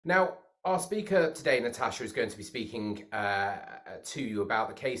Now, our speaker today, Natasha, is going to be speaking to you about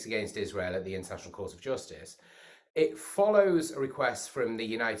the case against Israel at the International Court of Justice. It follows a request from the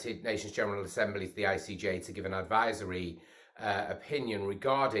United Nations General Assembly to the ICJ to give an advisory opinion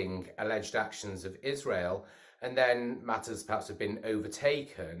regarding alleged actions of Israel, and then matters perhaps have been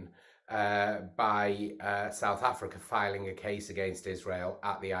overtaken by South Africa filing a case against Israel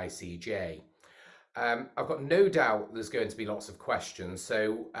at the ICJ. I've got no doubt there's going to be lots of questions,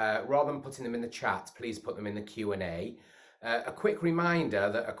 so rather than putting them in the chat, please put them in the Q&A. A quick reminder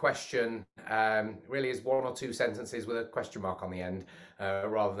that a question really is one or two sentences with a question mark on the end,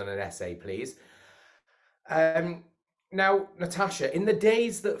 rather than an essay, please. Now, Natasha, in the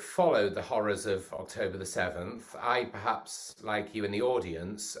days that followed the horrors of October the 7th, I, perhaps like you in the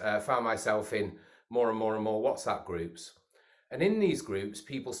audience, found myself in more and more WhatsApp groups. And in these groups,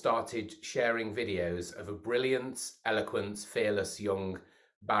 people started sharing videos of a brilliant, eloquent, fearless young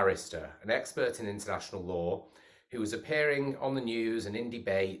barrister, an expert in international law, who was appearing on the news and in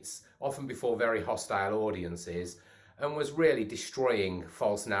debates, often before very hostile audiences, and was really destroying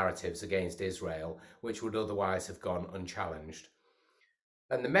false narratives against Israel, which would otherwise have gone unchallenged.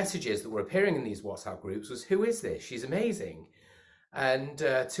 And the messages that were appearing in these WhatsApp groups was, who is this? She's amazing. And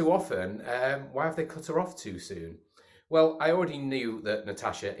too often, why have they cut her off too soon? Well, I already knew that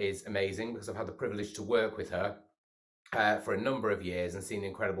Natasha is amazing because I've had the privilege to work with her for a number of years and seen the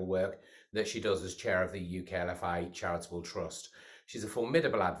incredible work that she does as chair of the UKLFI Charitable Trust. She's a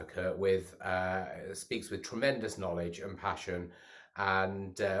formidable advocate with speaks with tremendous knowledge and passion,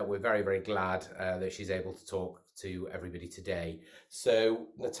 and we're very, very glad that she's able to talk to everybody today. So,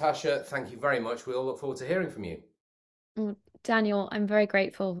 Natasha, thank you very much. We all look forward to hearing from you. Well, Daniel, I'm very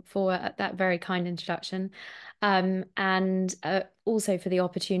grateful for that very kind introduction, and also for the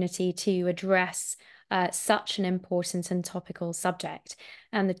opportunity to address such an important and topical subject.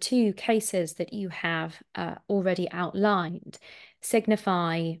 And the two cases that you have already outlined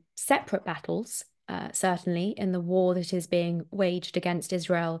signify separate battles, certainly in the war that is being waged against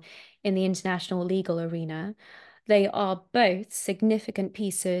Israel in the international legal arena. They are both significant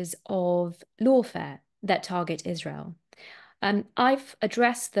pieces of lawfare that target Israel. I've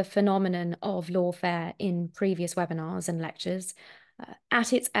addressed the phenomenon of lawfare in previous webinars and lectures.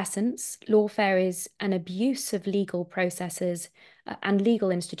 At its essence, lawfare is an abuse of legal processes and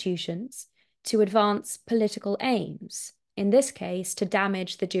legal institutions to advance political aims, in this case, to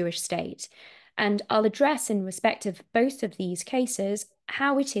damage the Jewish state. And I'll address in respect of both of these cases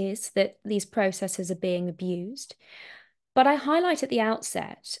how it is that these processes are being abused. But I highlight at the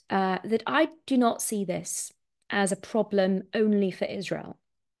outset that I do not see this as a problem only for Israel.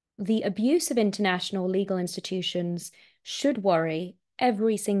 The abuse of international legal institutions should worry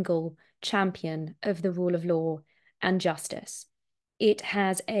every single champion of the rule of law and justice. It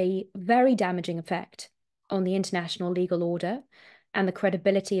has a very damaging effect on the international legal order and the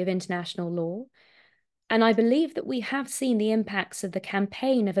credibility of international law. And I believe that we have seen the impacts of the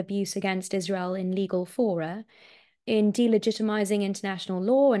campaign of abuse against Israel in legal fora in delegitimizing international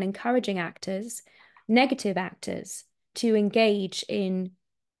law and encouraging actors, negative actors, to engage in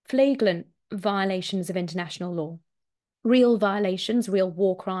flagrant violations of international law, real violations, real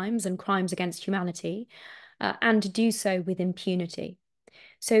war crimes and crimes against humanity, and to do so with impunity.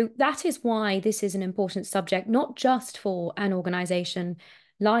 So that is why this is an important subject, not just for an organization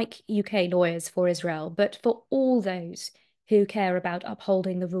like UK Lawyers for Israel, but for all those who care about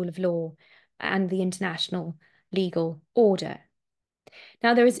upholding the rule of law and the international legal order.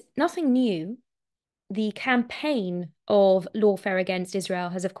 Now, there is nothing new. The campaign of lawfare against Israel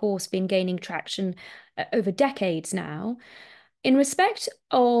has, of course, been gaining traction over decades now. In respect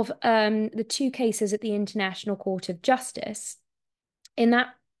of the two cases at the International Court of Justice, in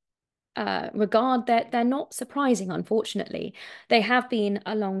that regard, they're not surprising, unfortunately. They have been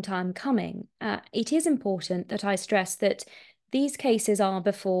a long time coming. It is important that I stress that these cases are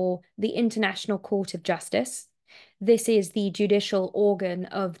before the International Court of Justice. This is the judicial organ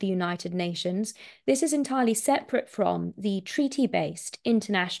of the United Nations. This is entirely separate from the treaty-based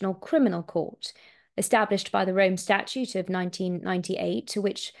International Criminal Court, established by the Rome Statute of 1998, to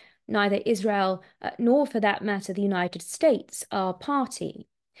which neither Israel nor, for that matter, the United States are party.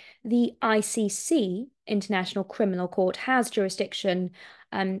 The ICC, International Criminal Court, has jurisdiction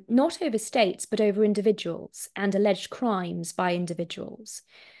not over states, but over individuals and alleged crimes by individuals.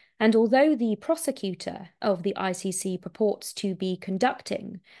 And although the prosecutor of the ICC purports to be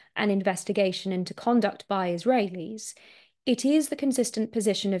conducting an investigation into conduct by Israelis, it is the consistent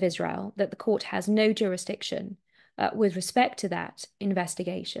position of Israel that the court has no jurisdiction with respect to that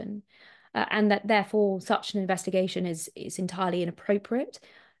investigation, and that therefore such an investigation is entirely inappropriate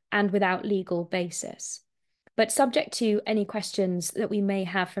and without legal basis. But subject to any questions that we may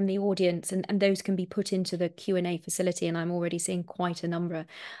have from the audience, and those can be put into the Q&A facility, and I'm already seeing quite a number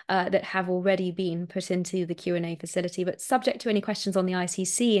that have already been put into the Q&A facility. But subject to any questions on the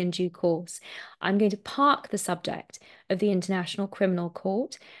ICC in due course, I'm going to park the subject of the International Criminal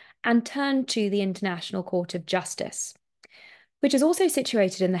Court and turn to the International Court of Justice, which is also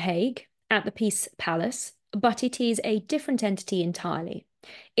situated in The Hague at the Peace Palace, but it is a different entity entirely.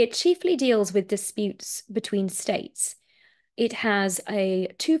 It chiefly deals with disputes between states. It has a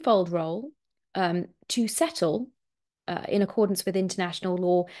twofold role to settle, in accordance with international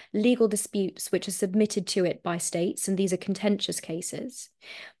law, legal disputes which are submitted to it by states, and these are contentious cases.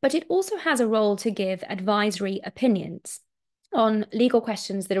 But it also has a role to give advisory opinions on legal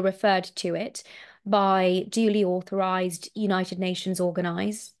questions that are referred to it by duly authorized United Nations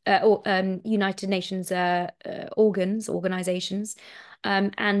organizations,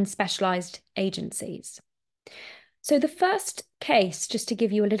 and specialized agencies. So the first case, just to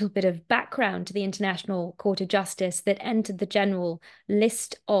give you a little bit of background to the International Court of Justice that entered the general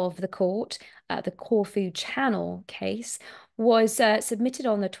list of the court, the Corfu Channel case, was submitted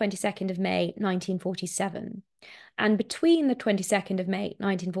on the 22nd of May, 1947. And between the 22nd of May,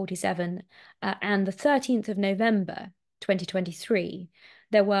 1947, and the 13th of November, 2023,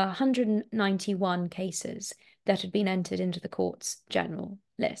 there were 191 cases that had been entered into the court's general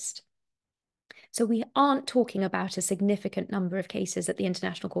list. So we aren't talking about a significant number of cases that the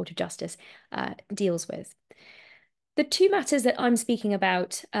International Court of Justice deals with. The two matters that I'm speaking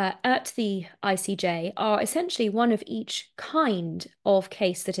about at the ICJ are essentially one of each kind of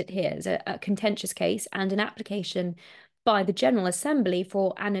case that it hears, a contentious case and an application by the General Assembly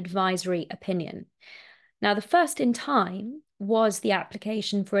for an advisory opinion. Now, the first in time was the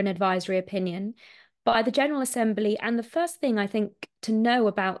application for an advisory opinion by the General Assembly, and the first thing I think to know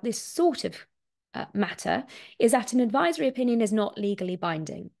about this sort of matter is that an advisory opinion is not legally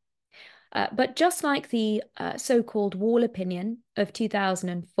binding. But just like the so-called Wall opinion of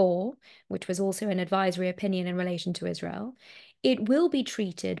 2004, which was also an advisory opinion in relation to Israel, it will be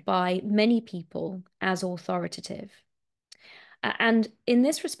treated by many people as authoritative. And in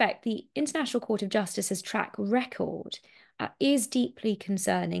this respect, the International Court of Justice's track record is deeply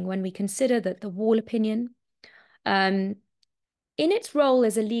concerning when we consider that the Wall opinion, in its role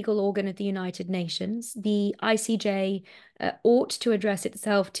as a legal organ of the United Nations, the ICJ ought to address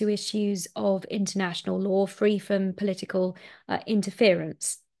itself to issues of international law free from political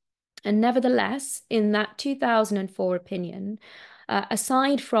interference. And nevertheless, in that 2004 opinion,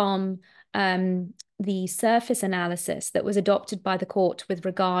 aside from the surface analysis that was adopted by the court with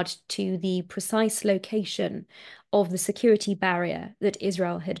regard to the precise location of the security barrier that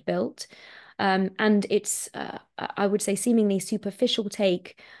Israel had built, and its, I would say, seemingly superficial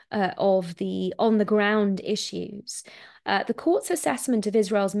take of the on-the-ground issues, the court's assessment of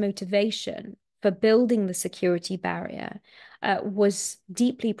Israel's motivation for building the security barrier was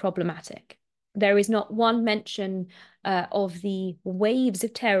deeply problematic. There is not one mention of the waves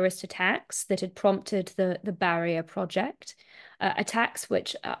of terrorist attacks that had prompted the barrier project, attacks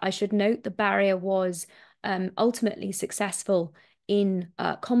which I should note the barrier was ultimately successful in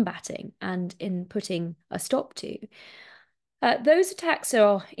combating and in putting a stop to. Those attacks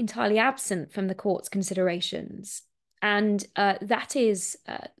are entirely absent from the court's considerations, and that is,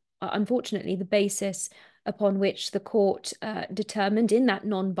 unfortunately, the basis upon which the court determined in that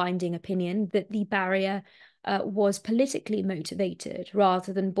non-binding opinion that the barrier was politically motivated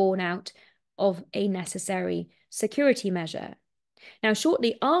rather than born out of a necessary security measure. Now,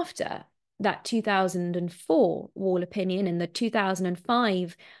 shortly after that 2004 Wall opinion, in the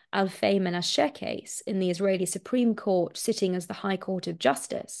 2005 Alfei Menashe case in the Israeli Supreme Court, sitting as the High Court of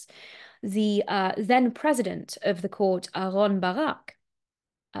Justice, the then president of the court, Aaron Barak,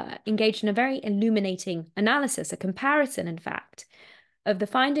 engaged in a very illuminating analysis, a comparison, in fact, of the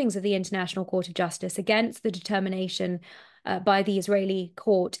findings of the International Court of Justice against the determination by the Israeli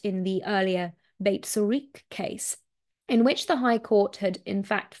court in the earlier Beit Surik case, in which the High Court had in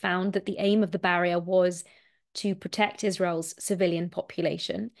fact found that the aim of the barrier was to protect Israel's civilian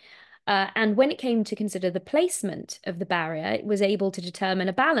population. And when it came to consider the placement of the barrier, it was able to determine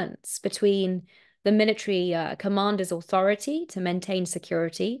a balance between the military commander's authority to maintain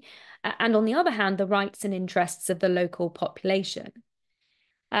security, and on the other hand, the rights and interests of the local population.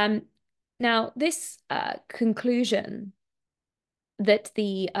 Now, this conclusion that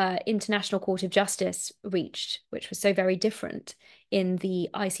the International Court of Justice reached, which was so very different in the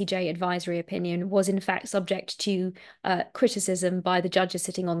ICJ advisory opinion, was in fact subject to criticism by the judges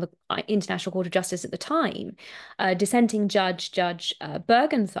sitting on the International Court of Justice at the time. Dissenting Judge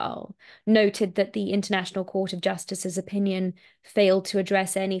Bergenthal noted that the International Court of Justice's opinion failed to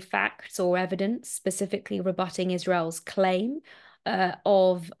address any facts or evidence specifically rebutting Israel's claim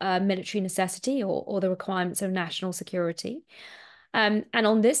of military necessity or the requirements of national security. And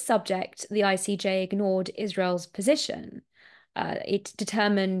on this subject, the ICJ ignored Israel's position. It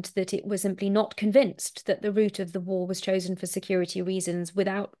determined that it was simply not convinced that the route of the war was chosen for security reasons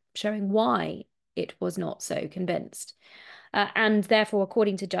without showing why it was not so convinced. And therefore,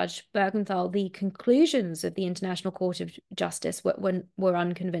 according to Judge Bergenthal, the conclusions of the International Court of Justice were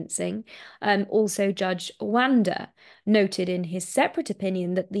unconvincing. Also, Judge Wanda noted in his separate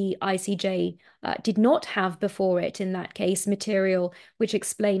opinion that the ICJ did not have before it, in that case, material which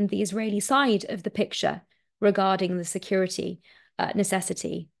explained the Israeli side of the picture regarding the security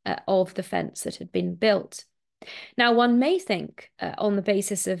necessity of the fence that had been built. Now, one may think, on the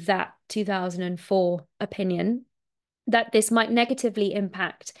basis of that 2004 opinion, that this might negatively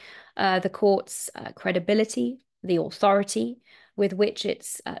impact the court's credibility, the authority with which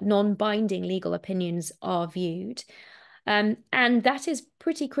its non-binding legal opinions are viewed. And that is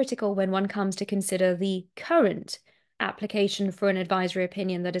pretty critical when one comes to consider the current application for an advisory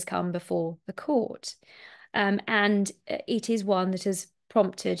opinion that has come before the court. And it is one that has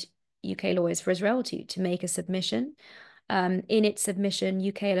prompted UK Lawyers for Israel to make a submission. In its submission,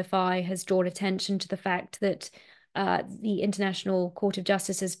 UKLFI has drawn attention to the fact that the International Court of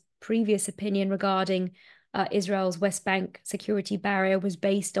Justice's previous opinion regarding Israel's West Bank security barrier was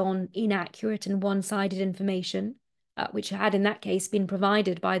based on inaccurate and one-sided information, which had in that case been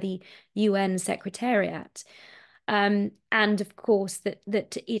provided by the UN Secretariat. And of course,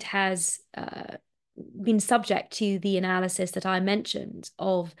 that it has been subject to the analysis that I mentioned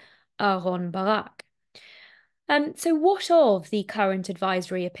of Aaron Barak. So what of the current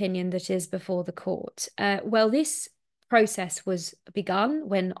advisory opinion that is before the court? Well, this process was begun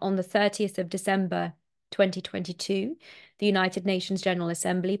when on the 30th of December 2022, the United Nations General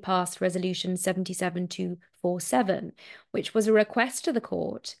Assembly passed Resolution 77247, which was a request to the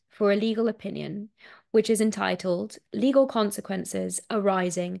court for a legal opinion, which is entitled Legal Consequences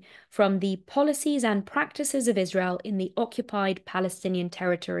Arising from the Policies and Practices of Israel in the Occupied Palestinian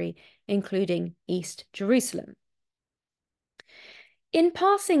Territory, including East Jerusalem. In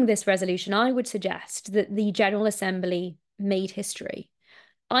passing this resolution, I would suggest that the General Assembly made history.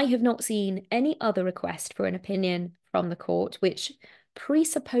 I have not seen any other request for an opinion from the court which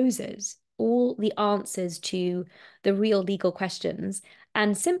presupposes all the answers to the real legal questions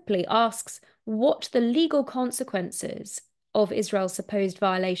and simply asks what the legal consequences of Israel's supposed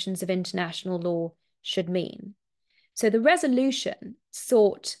violations of international law should mean. So the resolution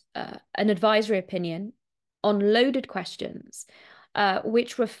sought an advisory opinion on loaded questions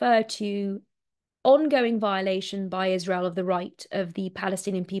which refer to ongoing violation by Israel of the right of the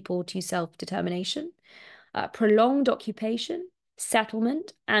Palestinian people to self-determination, prolonged occupation,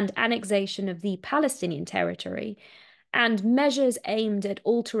 settlement, and annexation of the Palestinian territory, and measures aimed at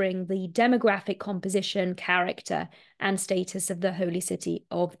altering the demographic composition, character, and status of the Holy City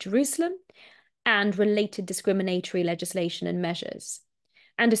of Jerusalem, and related discriminatory legislation and measures.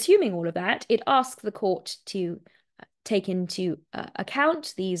 And assuming all of that, it asks the court to take into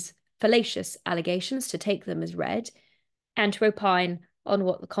account these fallacious allegations, to take them as read, and to opine on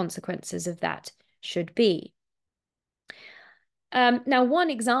what the consequences of that should be. Now, one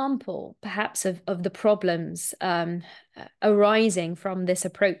example, perhaps, of the problems arising from this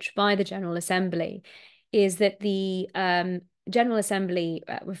approach by the General Assembly is that the General Assembly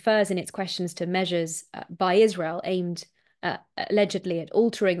refers in its questions to measures by Israel aimed allegedly at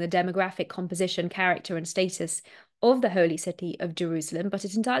altering the demographic composition, character, and status of the Holy City of Jerusalem, but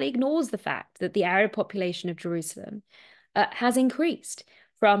it entirely ignores the fact that the Arab population of Jerusalem has increased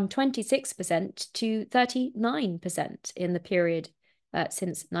from 26% to 39% in the period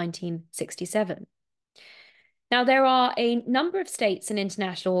since 1967. Now, there are a number of states and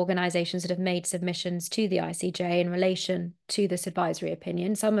international organizations that have made submissions to the ICJ in relation to this advisory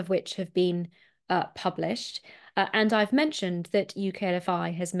opinion, some of which have been published. And I've mentioned that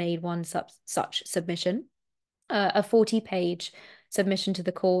UKLFI has made one such submission, a 40-page submission to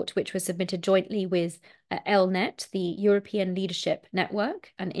the court, which was submitted jointly with ELNET, the European Leadership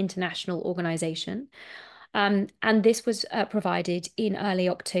Network, an international organization. And this was provided in early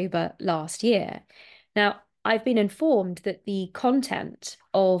October last year. Now, I've been informed that the content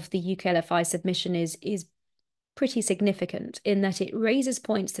of the UKLFI submission is pretty significant in that it raises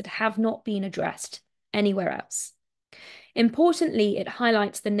points that have not been addressed anywhere else. Importantly, it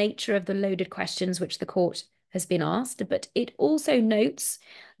highlights the nature of the loaded questions which the court has been asked, but it also notes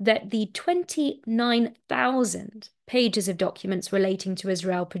that the 29,000 pages of documents relating to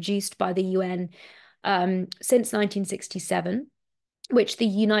Israel produced by the UN since 1967, which the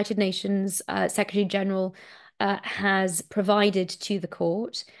United Nations Secretary General has provided to the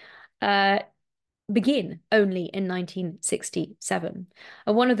court, begin only in 1967.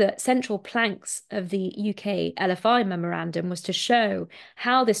 And one of the central planks of the UKLFI memorandum was to show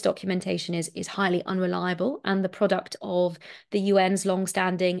how this documentation is highly unreliable and the product of the UN's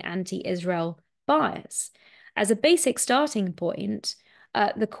long-standing anti-Israel bias. As a basic starting point,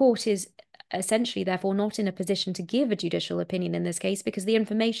 the court is essentially, therefore, not in a position to give a judicial opinion in this case because the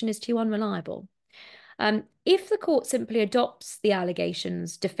information is too unreliable. If the court simply adopts the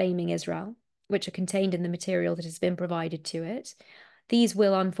allegations defaming Israel, which are contained in the material that has been provided to it, these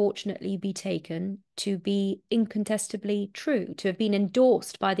will unfortunately be taken to be incontestably true, to have been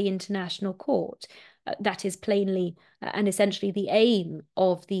endorsed by the International Court. That is plainly and essentially the aim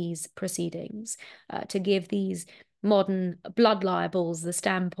of these proceedings, to give these modern blood libels the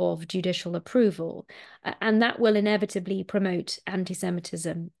stamp of judicial approval, and that will inevitably promote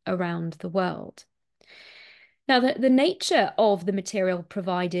anti-Semitism around the world. Now, the nature of the material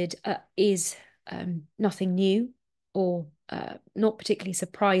provided is nothing new or not particularly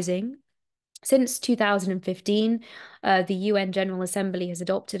surprising. Since 2015, the UN General Assembly has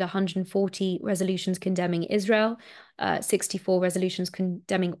adopted 140 resolutions condemning Israel, 64 resolutions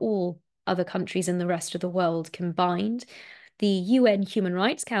condemning all other countries in the rest of the world combined. The UN Human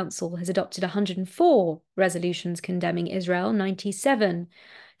Rights Council has adopted 104 resolutions condemning Israel, 97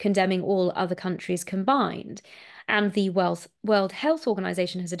 condemning all other countries combined. And the World Health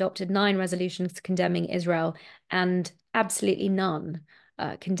Organization has adopted 9 resolutions condemning Israel and absolutely none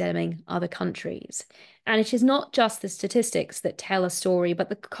condemning other countries. And it is not just the statistics that tell a story, but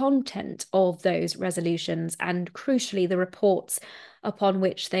the content of those resolutions and, crucially, the reports upon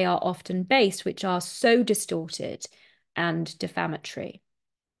which they are often based, which are so distorted and defamatory.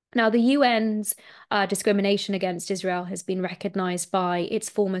 Now, the UN's discrimination against Israel has been recognized by its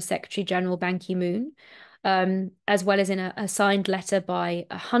former Secretary General Ban Ki-moon, as well as in a signed letter by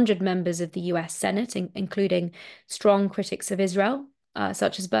 100 members of the US Senate, including strong critics of Israel,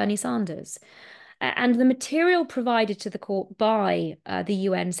 such as Bernie Sanders. And the material provided to the court by the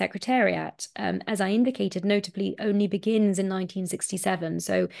UN Secretariat, as I indicated, notably only begins in 1967.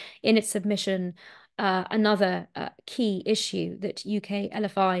 So in its submission, another key issue that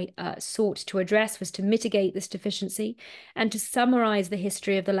UKLFI sought to address was to mitigate this deficiency and to summarize the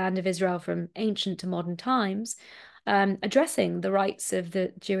history of the land of Israel from ancient to modern times, addressing the rights of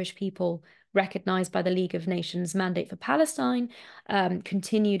the Jewish people recognized by the League of Nations Mandate for Palestine,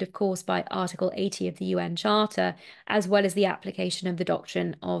 continued, of course, by Article 80 of the UN Charter, as well as the application of the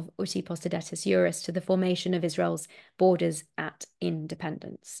doctrine of uti possidetis juris to the formation of Israel's borders at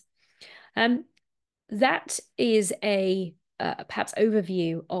independence. That is a perhaps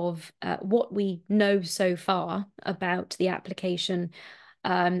overview of what we know so far about the application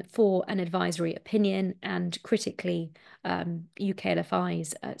for an advisory opinion and, critically,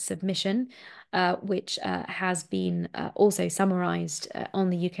 UKLFI's submission, which has been also summarised on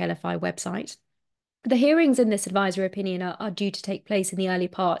the UKLFI website. The hearings in this advisory opinion are due to take place in the early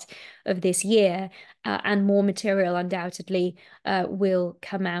part of this year, and more material undoubtedly will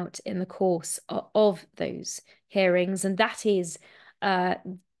come out in the course of those hearings. And that is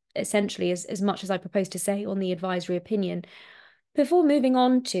essentially as much as I propose to say on the advisory opinion. Before moving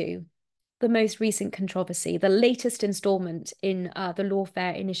on to the most recent controversy, the latest installment in the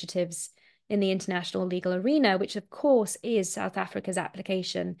lawfare initiatives in the international legal arena, which of course is South Africa's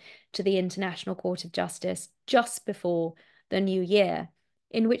application to the International Court of Justice just before the new year,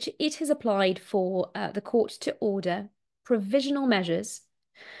 in which it has applied for the court to order provisional measures,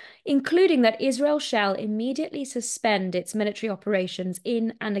 including that Israel shall immediately suspend its military operations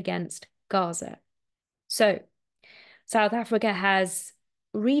in and against Gaza. So, South Africa has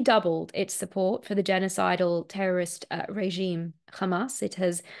redoubled its support for the genocidal terrorist regime Hamas. It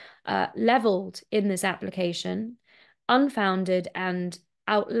has levelled in this application unfounded and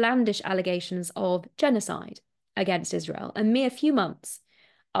outlandish allegations of genocide against Israel, a mere few months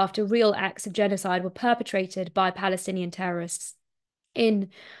after real acts of genocide were perpetrated by Palestinian terrorists in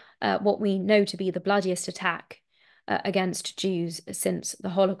what we know to be the bloodiest attack against Jews since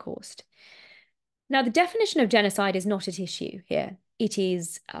the Holocaust. Now, the definition of genocide is not at issue here. It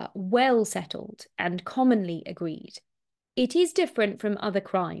is well settled and commonly agreed. It is different from other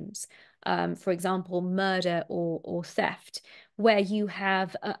crimes for example, murder or theft, where you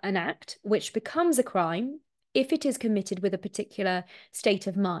have an act which becomes a crime if it is committed with a particular state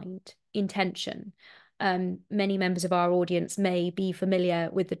of mind, intention. Many members of our audience may be familiar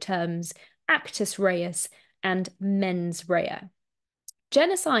with the terms actus reus and mens rea.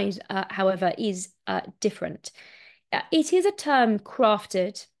 Genocide, however, is different. It is a term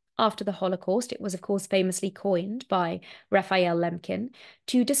crafted after the Holocaust. It was, of course, famously coined by Raphael Lemkin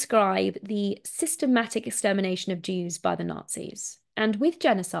to describe the systematic extermination of Jews by the Nazis. And with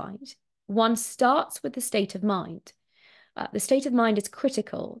genocide, one starts with the state of mind. The state of mind is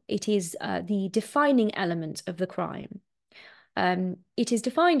critical. It is the defining element of the crime. It is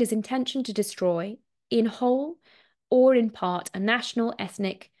defined as intention to destroy, in whole or in part, a national,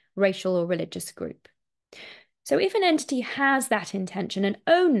 ethnic, racial, or religious group. So if an entity has that intention, and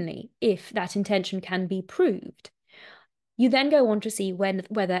only if that intention can be proved, you then go on to see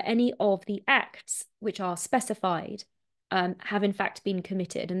whether any of the acts which are specified have in fact been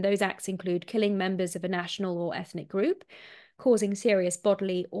committed. And those acts include killing members of a national or ethnic group, causing serious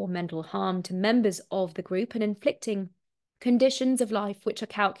bodily or mental harm to members of the group, and inflicting conditions of life which are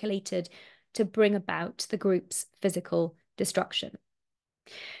calculated to bring about the group's physical destruction.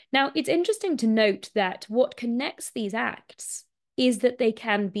 Now, it's interesting to note that what connects these acts is that they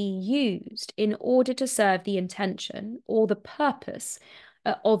can be used in order to serve the intention or the purpose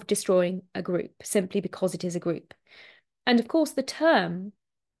of destroying a group, simply because it is a group. And of course, the term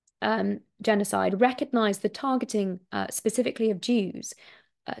genocide recognized the targeting specifically of Jews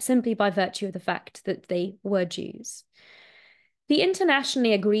simply by virtue of the fact that they were Jews. The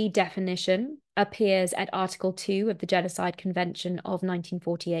internationally agreed definition appears at Article 2 of the Genocide Convention of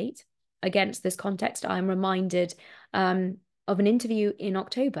 1948. Against this context, I am reminded of an interview in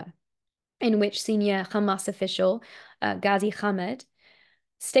October in which senior Hamas official Ghazi Hamed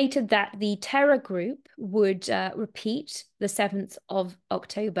stated that the terror group would repeat the 7th of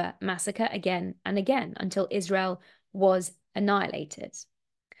October massacre again and again until Israel was annihilated,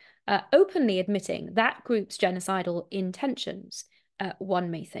 openly admitting that group's genocidal intentions, one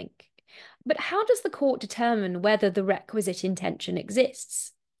may think. But how does the court determine whether the requisite intention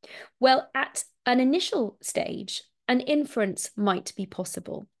exists? Well, at an initial stage, an inference might be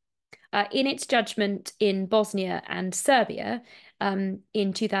possible. In its judgment in Bosnia and Serbia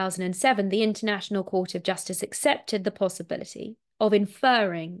in 2007, the International Court of Justice accepted the possibility of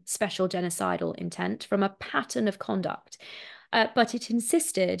inferring special genocidal intent from a pattern of conduct, but it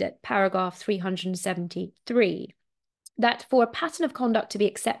insisted at paragraph 373 that for a pattern of conduct to be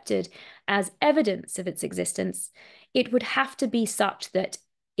accepted as evidence of its existence, it would have to be such that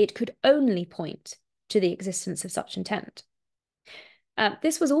it could only point to the existence of such intent.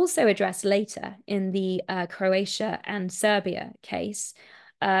 This was also addressed later in the Croatia and Serbia case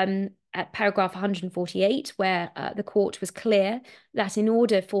at paragraph 148, where the court was clear that in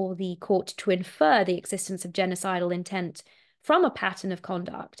order for the court to infer the existence of genocidal intent from a pattern of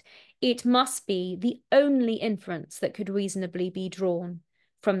conduct, it must be the only inference that could reasonably be drawn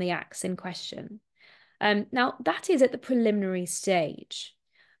from the acts in question. Now, that is at the preliminary stage.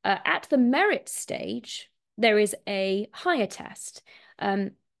 At the merit stage, there is a higher test.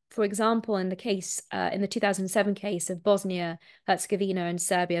 For example, in the case, in the 2007 case of Bosnia, Herzegovina and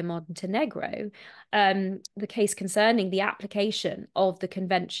Serbia, Montenegro, the case concerning the application of the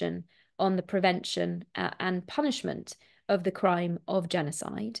Convention on the Prevention and Punishment of the Crime of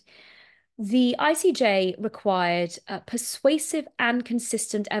Genocide, the ICJ required persuasive and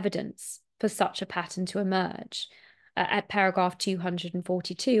consistent evidence for such a pattern to emerge at paragraph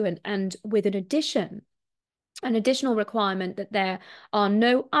 242, and with an additional requirement that there are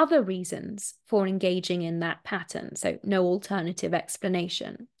no other reasons for engaging in that pattern, so no alternative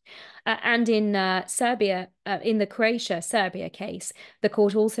explanation. And in Serbia, in the Croatia-Serbia case, the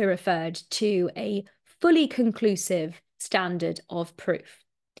court also referred to a fully conclusive standard of proof.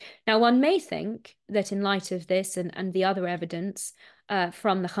 Now, one may think that in light of this and the other evidence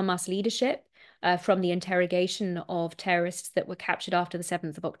from the Hamas leadership, from the interrogation of terrorists that were captured after the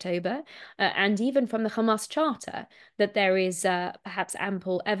 7th of October, and even from the Hamas Charter, that there is perhaps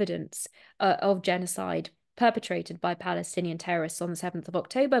ample evidence of genocide perpetrated by Palestinian terrorists on the 7th of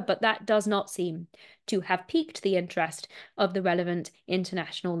October, but that does not seem to have piqued the interest of the relevant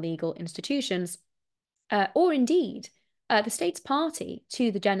international legal institutions, or indeed the states party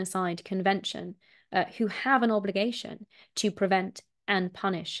to the Genocide Convention, who have an obligation to prevent and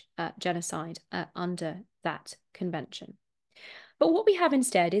punish genocide under that convention. But what we have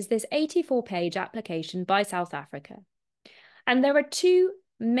instead is this 84-page application by South Africa. And there are two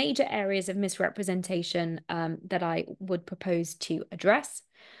major areas of misrepresentation that I would propose to address.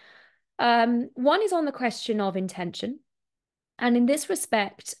 One is on the question of intention. And in this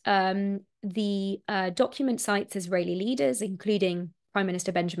respect, the document cites Israeli leaders, including Prime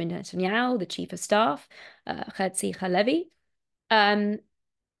Minister Benjamin Netanyahu, the Chief of Staff, Herzi Halevi. And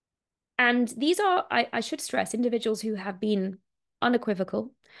these are, I should stress, individuals who have been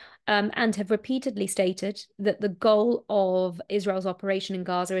unequivocal and have repeatedly stated that the goal of Israel's operation in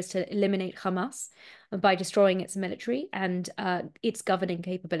Gaza is to eliminate Hamas by destroying its military and its governing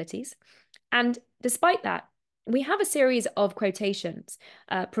capabilities. And despite that, we have a series of quotations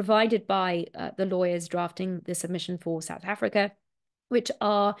provided by the lawyers drafting the submission for South Africa, which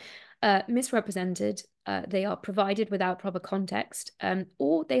are misrepresented, they are provided without proper context,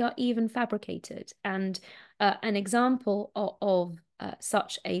 or they are even fabricated. And an example of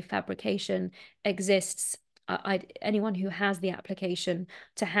such a fabrication exists. Anyone who has the application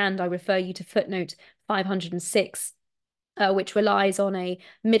to hand, I refer you to footnote 506, which relies on a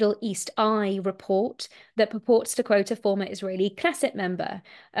Middle East Eye report that purports to quote a former Israeli Knesset member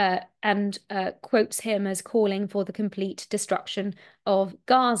and quotes him as calling for the complete destruction of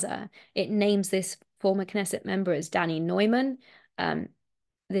Gaza. It names this former Knesset member as Danny Neumann.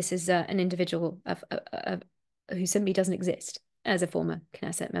 This is an individual who simply doesn't exist as a former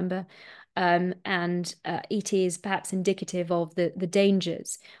Knesset member. And it is perhaps indicative of the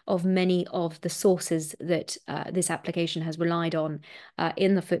dangers of many of the sources that this application has relied on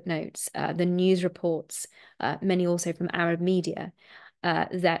in the footnotes, the news reports, many also from Arab media,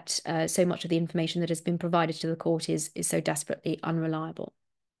 that so much of the information that has been provided to the court is so desperately unreliable.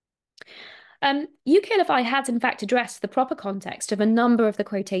 UKLFI has in fact addressed the proper context of a number of the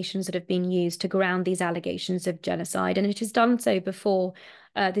quotations that have been used to ground these allegations of genocide, and it has done so before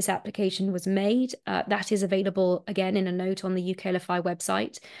this application was made. That is available again in a note on the UKLFI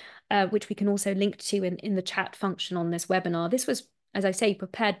website, which we can also link to in the chat function on this webinar. This was, as I say,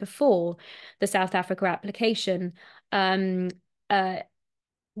 prepared before the South Africa application that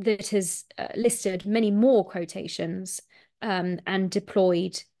has listed many more quotations and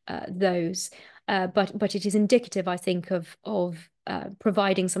deployed those, but it is indicative, I think, of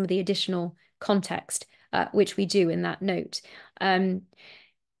providing some of the additional context, which we do in that note.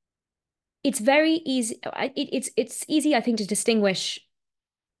 It's very easy. It's easy, I think, to distinguish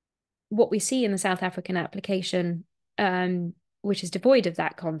what we see in the South African application, which is devoid of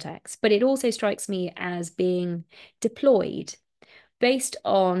that context. But it also strikes me as being deployed based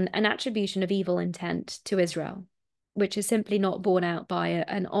on an attribution of evil intent to Israel, which is simply not borne out by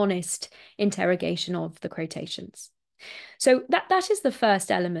an honest interrogation of the quotations. So that is the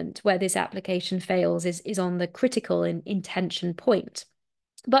first element where this application fails, is on the critical intention point.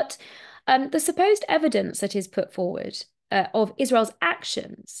 But the supposed evidence that is put forward of Israel's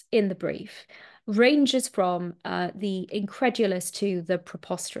actions in the brief ranges from the incredulous to the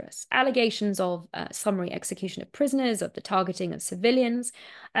preposterous. Allegations of summary execution of prisoners, of the targeting of civilians,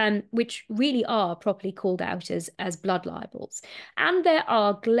 which really are properly called out as blood libels. And there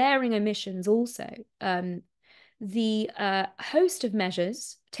are glaring omissions also. The host of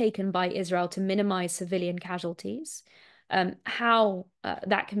measures taken by Israel to minimize civilian casualties, how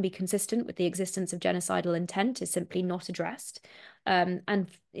that can be consistent with the existence of genocidal intent is simply not addressed. And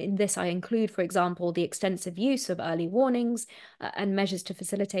in this, I include, for example, the extensive use of early warnings and measures to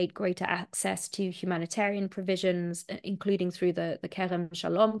facilitate greater access to humanitarian provisions, including through the Kerem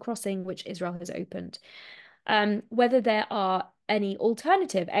Shalom crossing, which Israel has opened. Whether there are any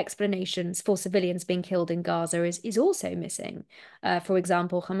alternative explanations for civilians being killed in Gaza is also missing. For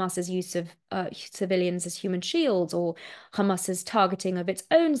example, Hamas's use of civilians as human shields, or Hamas's targeting of its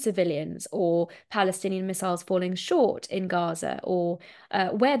own civilians, or Palestinian missiles falling short in Gaza, or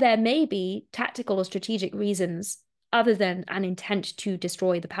where there may be tactical or strategic reasons other than an intent to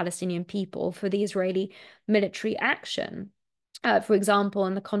destroy the Palestinian people for the Israeli military action. For example,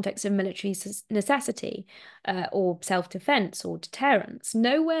 in the context of military necessity or self-defense or deterrence.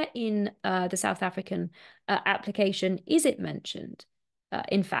 Nowhere in the South African application is it mentioned,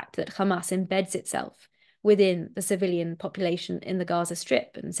 in fact, that Hamas embeds itself within the civilian population in the Gaza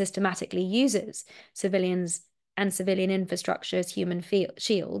Strip and systematically uses civilians and civilian infrastructure as human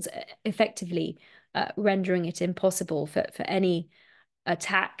shields, effectively rendering it impossible for any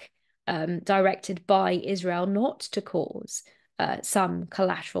attack directed by Israel not to cause some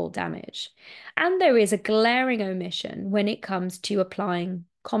collateral damage. And there is a glaring omission when it comes to applying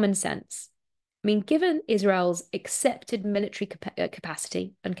common sense. I mean, given Israel's accepted military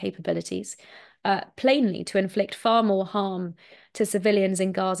capacity and capabilities, plainly to inflict far more harm to civilians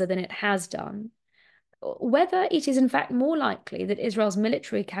in Gaza than it has done, whether it is in fact more likely that Israel's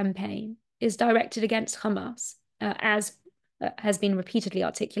military campaign is directed against Hamas, as has been repeatedly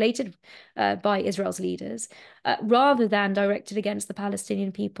articulated by Israel's leaders, rather than directed against the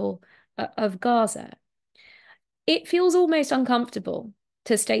Palestinian people of Gaza. It feels almost uncomfortable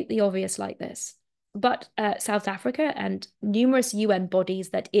to state the obvious like this, but South Africa and numerous UN bodies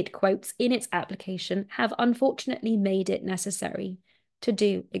that it quotes in its application have unfortunately made it necessary to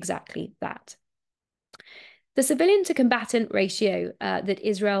do exactly that. The civilian to combatant ratio that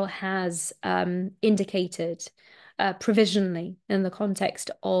Israel has indicated provisionally in the context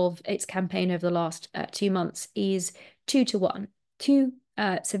of its campaign over the last 2 months is 2 to 1, 2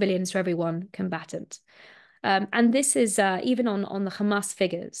 civilians for every 1 combatant. And this is even on the Hamas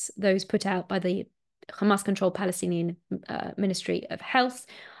figures, those put out by the Hamas-controlled Palestinian Ministry of Health,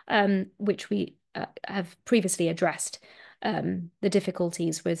 which we have previously addressed. The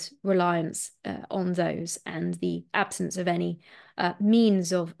difficulties with reliance on those and the absence of any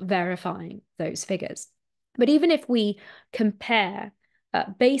means of verifying those figures. But even if we compare,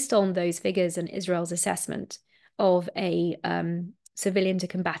 based on those figures and Israel's assessment of a civilian to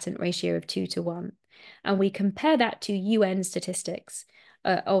combatant ratio of 2 to 1, and we compare that to UN statistics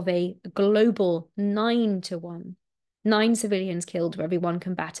of a global 9 to 1, 9 civilians killed for every 1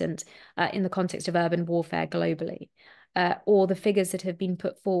 combatant in the context of urban warfare globally, or the figures that have been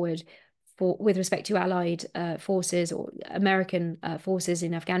put forward with respect to Allied forces or American forces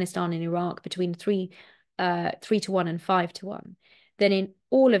in Afghanistan and Iraq between 3 to 1 and 5 to 1, then in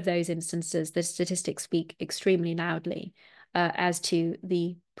all of those instances, the statistics speak extremely loudly as to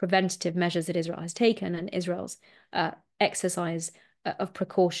the preventative measures that Israel has taken and Israel's exercise of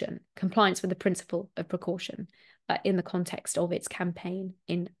precaution, compliance with the principle of precaution in the context of its campaign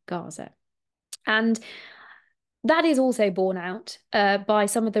in Gaza. And that is also borne out by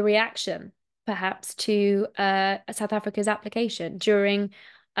some of the reaction, perhaps, to South Africa's application during,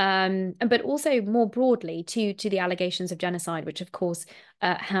 but also more broadly to the allegations of genocide, which of course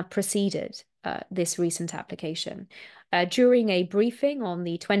have preceded this recent application. During a briefing on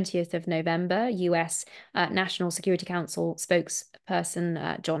the 20th of November, US National Security Council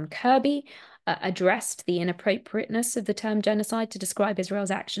spokesperson John Kirby addressed the inappropriateness of the term genocide to describe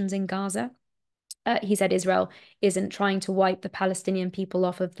Israel's actions in Gaza. He said Israel isn't trying to wipe the Palestinian people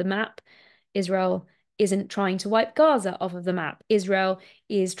off of the map. Israel isn't trying to wipe Gaza off of the map. Israel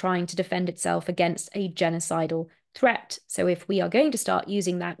is trying to defend itself against a genocidal threat. So if we are going to start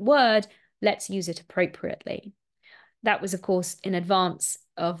using that word, let's use it appropriately. That was, of course, in advance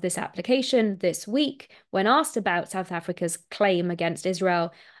of this application this week. When asked about South Africa's claim against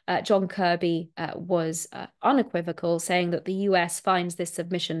Israel, John Kirby was unequivocal, saying that the US finds this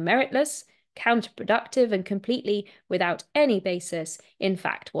submission meritless, counterproductive, and completely without any basis in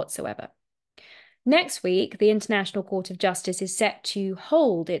fact whatsoever. Next week, the International Court of Justice is set to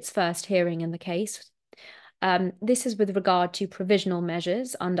hold its first hearing in the case. This is with regard to provisional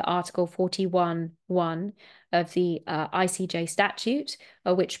measures under Article 41(1) of the ICJ statute,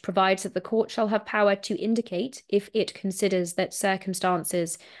 which provides that the court shall have power to indicate, if it considers that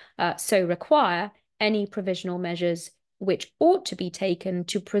circumstances so require, any provisional measures which ought to be taken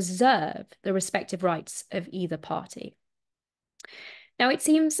to preserve the respective rights of either party. Now, it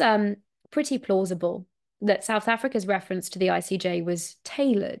seems pretty plausible that South Africa's reference to the ICJ was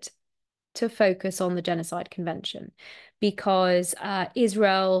tailored to focus on the Genocide Convention, because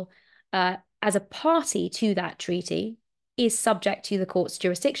Israel, as a party to that treaty, is subject to the court's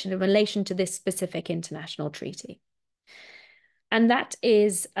jurisdiction in relation to this specific international treaty. And that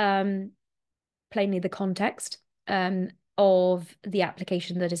is plainly the context of the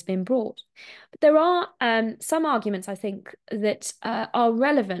application that has been brought. But there are some arguments, I think, that are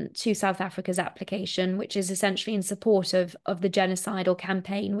relevant to South Africa's application, which is essentially in support of the genocidal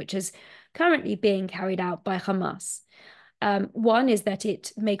campaign, which is currently being carried out by Hamas. One is that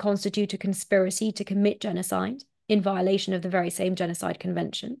it may constitute a conspiracy to commit genocide in violation of the very same Genocide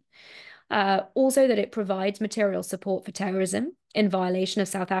Convention. Also that it provides material support for terrorism in violation of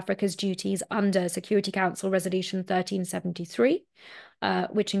South Africa's duties under Security Council Resolution 1373,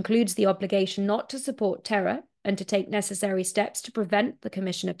 which includes the obligation not to support terror and to take necessary steps to prevent the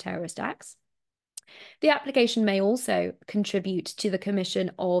commission of terrorist acts. The application may also contribute to the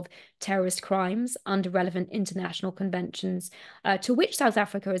commission of terrorist crimes under relevant international conventions to which South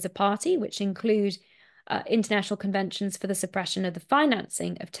Africa is a party, which include international conventions for the suppression of the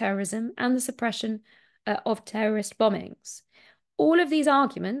financing of terrorism and the suppression of terrorist bombings. All of these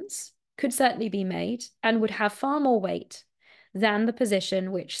arguments could certainly be made and would have far more weight than the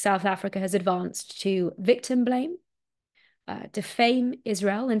position which South Africa has advanced to victim blame, defame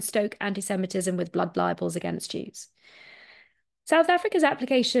Israel, and stoke anti-Semitism with blood libels against Jews. South Africa's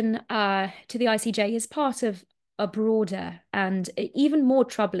application to the ICJ is part of a broader and even more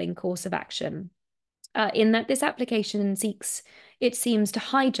troubling course of action, in that this application seeks, it seems, to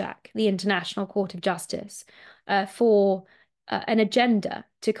hijack the International Court of Justice for an agenda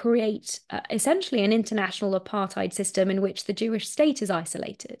to create essentially an international apartheid system in which the Jewish state is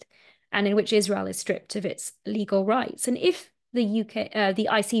isolated and in which Israel is stripped of its legal rights. And if the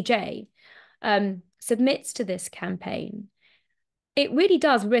ICJ submits to this campaign, it really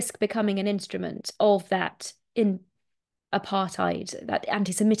does risk becoming an instrument of that apartheid, that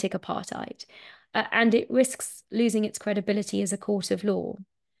anti-Semitic apartheid, and it risks losing its credibility as a court of law.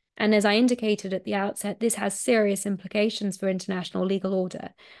 And as I indicated at the outset, this has serious implications for international legal order,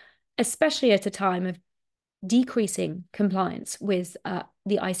 especially at a time of decreasing compliance with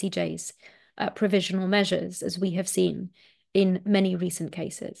the ICJ's provisional measures, as we have seen in many recent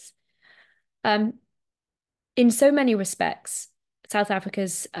cases. In so many respects, South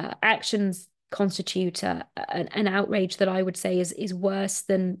Africa's actions constitute an outrage that I would say is worse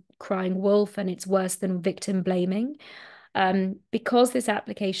than crying wolf, and it's worse than victim blaming, because this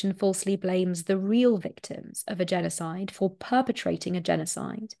application falsely blames the real victims of a genocide for perpetrating a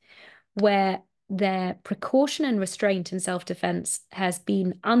genocide, where their precaution and restraint in self-defense has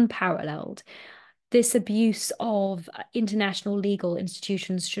been unparalleled. This abuse of international legal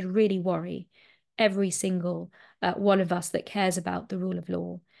institutions should really worry every single one of us that cares about the rule of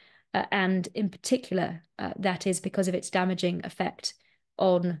law. And in particular, that is because of its damaging effect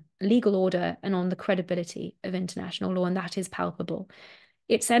on legal order and on the credibility of international law, and that is palpable.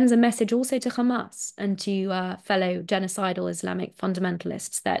 It sends a message also to Hamas and to fellow genocidal Islamic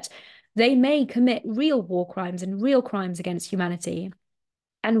fundamentalists that they may commit real war crimes and real crimes against humanity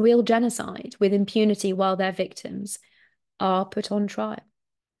and real genocide with impunity while their victims are put on trial.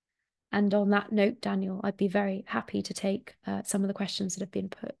 And on that note, Daniel, I'd be very happy to take some of the questions that have been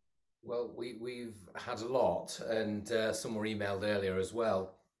put. Well, we've had a lot, and some were emailed earlier as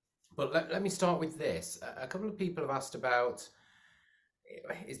well. But let me start with this. A couple of people have asked about,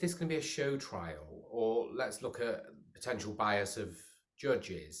 is this going to be a show trial, or let's look at potential bias of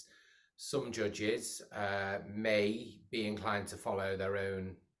judges. Some judges may be inclined to follow their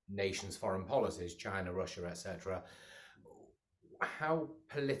own nation's foreign policies, China, Russia, etc. How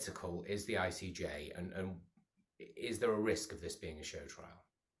political is the ICJ, and is there a risk of this being a show trial?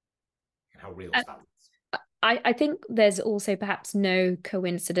 And how real is that risk? I think there's also perhaps no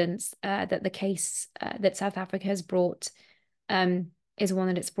coincidence that the case that South Africa has brought is one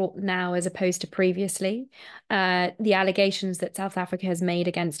that it's brought now as opposed to previously. The allegations that South Africa has made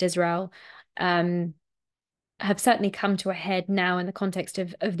against Israel have certainly come to a head now in the context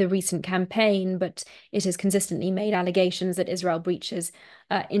of the recent campaign, but it has consistently made allegations that Israel breaches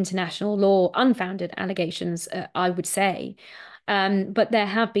international law, unfounded allegations, I would say. But there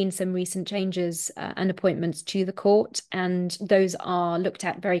have been some recent changes and appointments to the court, and those are looked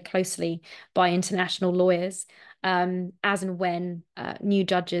at very closely by international lawyers as and when new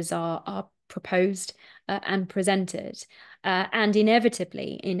judges are proposed and presented. And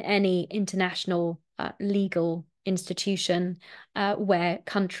inevitably, in any international legal institution where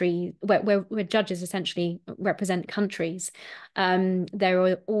judges essentially represent countries, there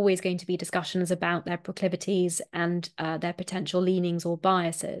are always going to be discussions about their proclivities and their potential leanings or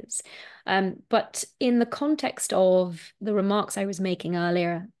biases. But in the context of the remarks I was making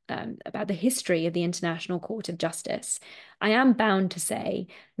earlier about the history of the International Court of Justice, I am bound to say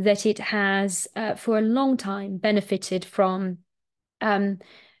that it has for a long time benefited from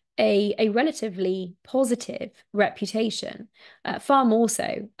a relatively positive reputation, far more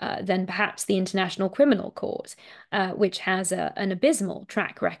so than perhaps the International Criminal Court, which has an abysmal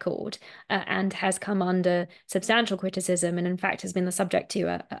track record and has come under substantial criticism, and in fact has been the subject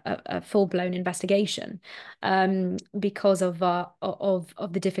to a full-blown investigation because of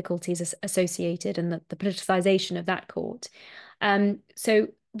the difficulties associated and the politicization of that court. So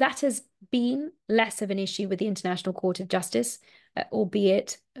that has been less of an issue with the International Court of Justice,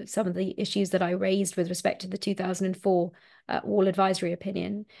 albeit some of the issues that I raised with respect to the 2004 Wall Advisory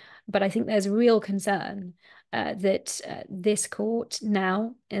opinion. But I think there's real concern that this court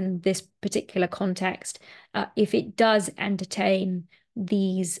now, in this particular context, if it does entertain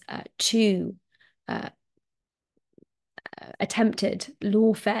these two attempted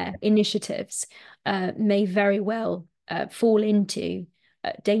lawfare initiatives, may very well fall into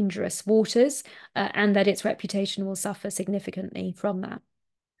dangerous waters, and that its reputation will suffer significantly from that.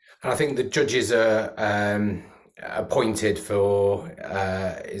 And I think the judges are appointed for,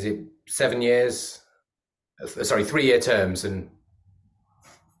 is it 7 years? Sorry, 3-year terms. And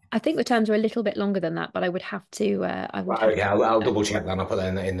I think the terms are a little bit longer than that, but I would have to. Okay, I'll double check that. I'll put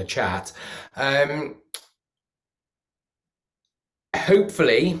that in the chat.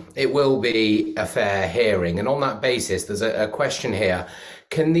 Hopefully, it will be a fair hearing. And on that basis, there's a question here.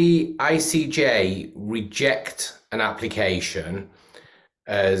 Can the ICJ reject an application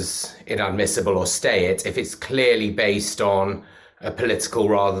as inadmissible or stay it if it's clearly based on political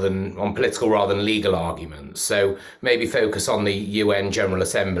rather than legal arguments? So maybe focus on the UN General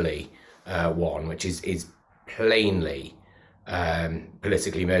Assembly one, which is plainly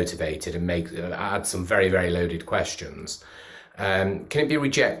politically motivated and add some very, very loaded questions. Can it be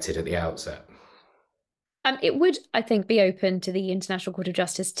rejected at the outset? It would, I think, be open to the International Court of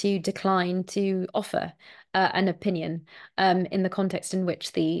Justice to decline to offer an opinion in the context in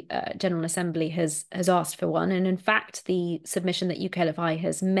which the General Assembly has asked for one. And in fact, the submission that UKLFI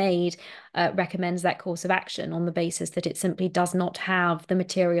has made recommends that course of action on the basis that it simply does not have the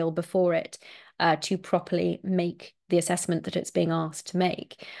material before it to properly make the assessment that it's being asked to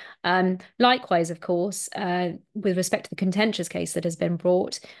make. Likewise, of course, with respect to the contentious case that has been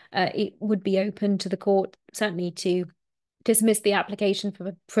brought, it would be open to the court certainly to dismiss the application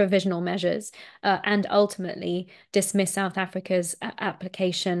for provisional measures and ultimately dismiss South Africa's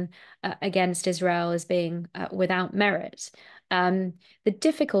application against Israel as being without merit. The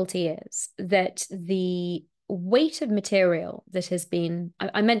difficulty is that the weight of material that has been,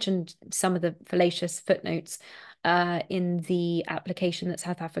 I mentioned some of the fallacious footnotes in the application that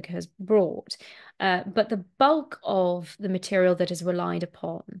South Africa has brought. But the bulk of the material that is relied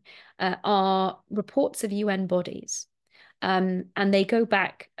upon are reports of UN bodies, and they go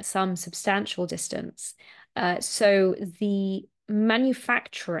back some substantial distance. So the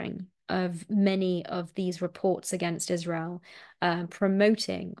manufacturing of many of these reports against Israel,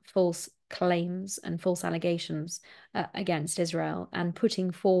 promoting false claims and false allegations against Israel and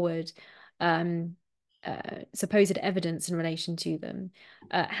putting forward supposed evidence in relation to them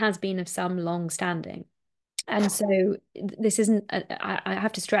has been of some long standing. And so this isn't, I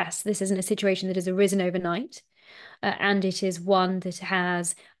have to stress, this isn't a situation that has arisen overnight. And it is one that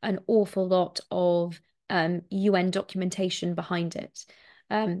has an awful lot of UN documentation behind it.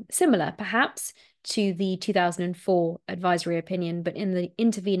 Similar, perhaps, to the 2004 advisory opinion, but in the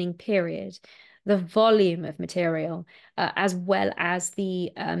intervening period, the volume of material, as well as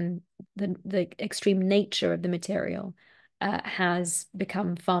the extreme nature of the material, has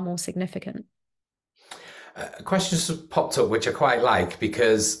become far more significant. A question just popped up, which I quite like,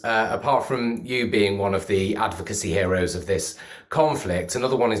 because apart from you being one of the advocacy heroes of this conflict,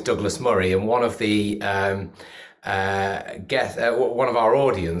 another one is Douglas Murray, and one of the one of our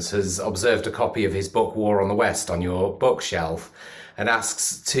audience has observed a copy of his book War on the West on your bookshelf, and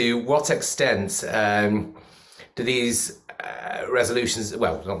asks to what extent do these resolutions,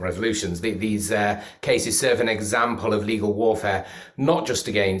 well, not resolutions, these cases serve an example of legal warfare, not just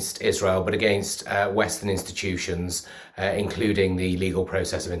against Israel, but against Western institutions, including the legal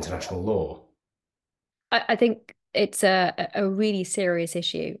process of international law? I think it's a really serious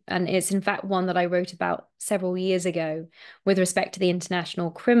issue. And it's in fact one that I wrote about several years ago with respect to the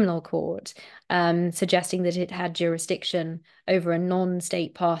International Criminal Court, suggesting that it had jurisdiction over a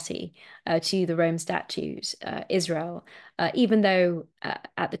non-state party to the Rome Statute, Israel, even though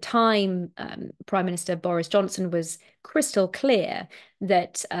at the time Prime Minister Boris Johnson was crystal clear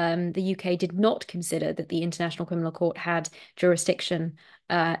that the UK did not consider that the International Criminal Court had jurisdiction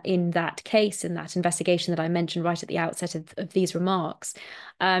in that case, in that investigation that I mentioned right at the outset of these remarks.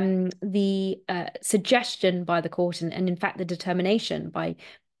 The suggestion by the court, and in fact the determination by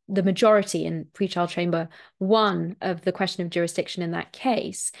the majority in Pretrial Chamber 1 of the question of jurisdiction in that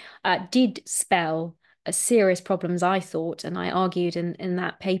case, did spell serious problems, I thought, and I argued in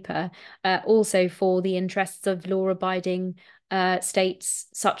that paper, also for the interests of law-abiding states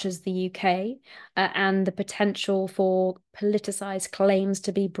such as the UK, and the potential for politicised claims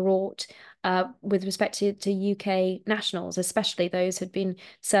to be brought with respect to UK nationals, especially those who'd been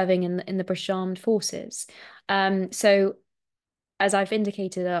serving in the British Armed Forces. So, as I've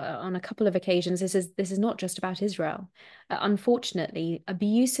indicated on a couple of occasions, this is not just about Israel. Unfortunately,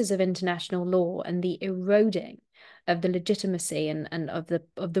 abuses of international law and the eroding of the legitimacy and of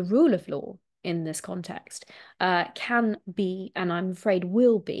the rule of law in this context can be, and I'm afraid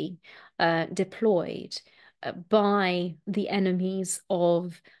will be, deployed by the enemies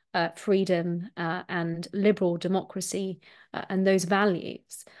of freedom and liberal democracy and those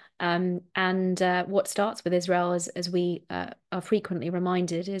values. And what starts with Israel, as we are frequently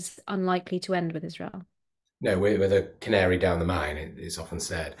reminded, is unlikely to end with Israel. No, we're the canary down the mine, it's often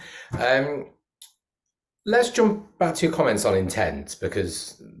said. Let's jump back to your comments on intent,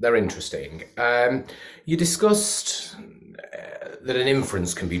 because they're interesting. You discussed that an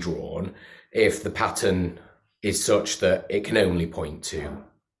inference can be drawn if the pattern is such that it can only point to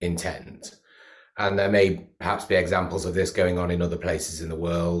intent. And there may perhaps be examples of this going on in other places in the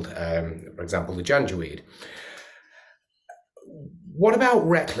world, for example, the Janjaweed. What about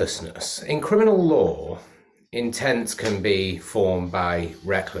recklessness? In criminal law, intent can be formed by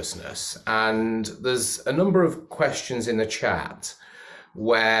recklessness. And there's a number of questions in the chat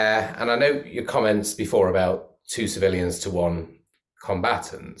where, and I know your comments before about 2 civilians to 1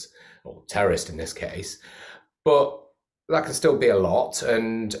 combatant, or terrorist in this case, but that can still be a lot.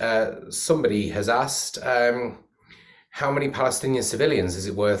 And somebody has asked, how many Palestinian civilians is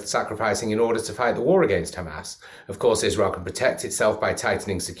it worth sacrificing in order to fight the war against Hamas? Of course, Israel can protect itself by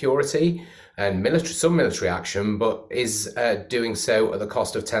tightening security and some military action, but is doing so at the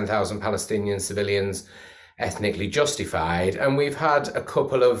cost of 10,000 Palestinian civilians ethnically justified? And we've had a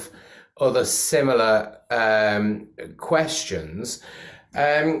couple of other similar questions.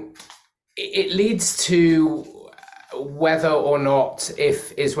 It leads to whether or not,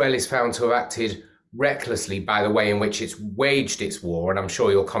 if Israel is found to have acted recklessly by the way in which it's waged its war, and I'm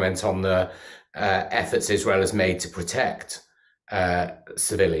sure you'll comment on the efforts Israel has made to protect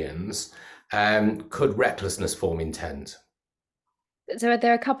civilians, could recklessness form intent? So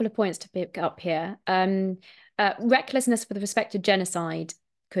there are a couple of points to pick up here. Recklessness with respect to genocide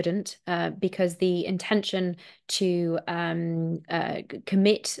couldn't, because the intention to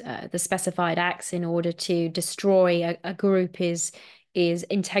commit the specified acts in order to destroy a group is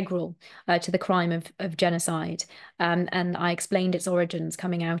integral to the crime of genocide. And I explained its origins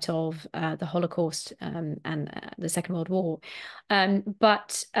coming out of the Holocaust and the Second World War.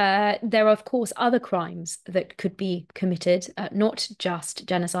 But there are, of course, other crimes that could be committed, not just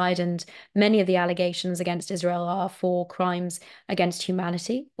genocide. And many of the allegations against Israel are for crimes against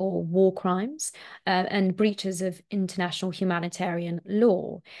humanity or war crimes and breaches of international humanitarian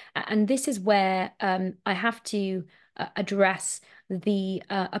law. And this is where I have to address the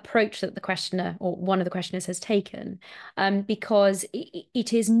approach that the questioner or one of the questioners has taken, because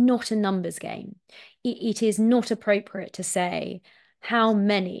it is not a numbers game. It is not appropriate to say how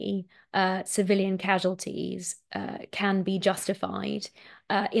many civilian casualties can be justified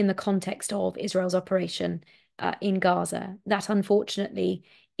in the context of Israel's operation in Gaza. That, unfortunately,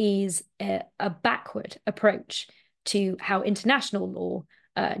 is a backward approach to how international law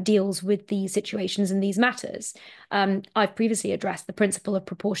deals with these situations and these matters. I've previously addressed the principle of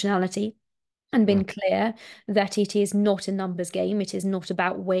proportionality and been clear that it is not a numbers game. It is not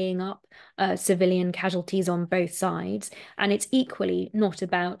about weighing up civilian casualties on both sides. And it's equally not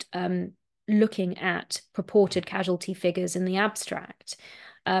about looking at purported casualty figures in the abstract.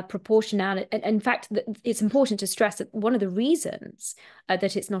 Proportionality. In fact, it's important to stress that one of the reasons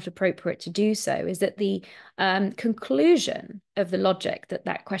that it's not appropriate to do so is that the conclusion of the logic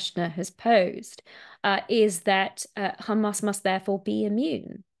that questioner has posed is that Hamas must therefore be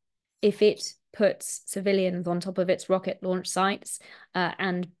immune if it puts civilians on top of its rocket launch sites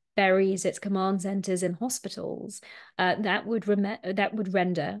and buries its command centers in hospitals. That would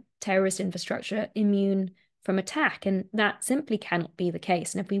render terrorist infrastructure immune from attack, and that simply cannot be the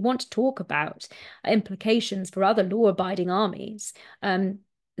case. And if we want to talk about implications for other law-abiding armies,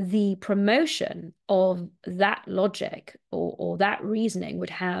 the promotion of that logic or that reasoning would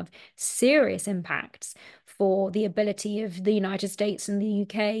have serious impacts for the ability of the United States and the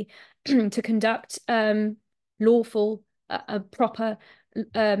UK to conduct lawful, proper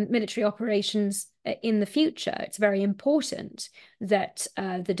military operations in the future. It's very important that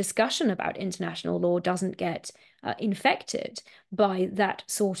the discussion about international law doesn't get infected by that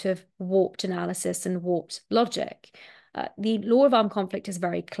sort of warped analysis and warped logic. The law of armed conflict is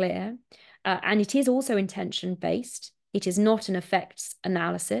very clear, and it is also intention-based. It is not an effects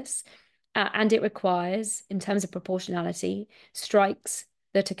analysis, and it requires, in terms of proportionality, strikes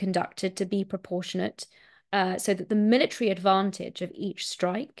that are conducted to be proportionate, so that the military advantage of each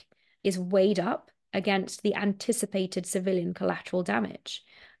strike is weighed up against the anticipated civilian collateral damage.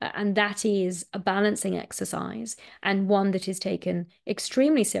 And that is a balancing exercise, and one that is taken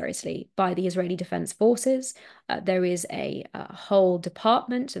extremely seriously by the Israeli Defense Forces. There is a whole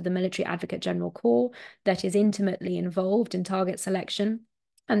department of the Military Advocate General Corps that is intimately involved in target selection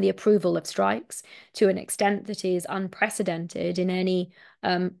and the approval of strikes to an extent that is unprecedented in any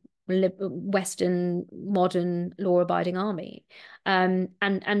Western modern law-abiding army. And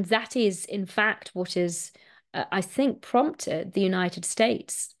that is, in fact, what is, I think, prompted the United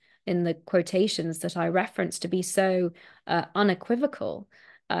States in the quotations that I referenced to be so unequivocal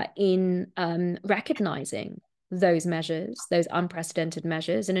in recognizing those measures, those unprecedented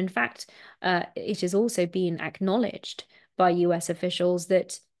measures. And in fact, it has also been acknowledged by US officials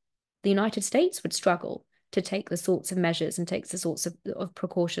that the United States would struggle to take the sorts of measures and takes the sorts of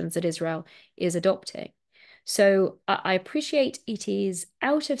precautions that Israel is adopting. So I appreciate it is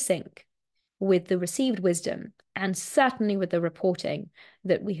out of sync with the received wisdom and certainly with the reporting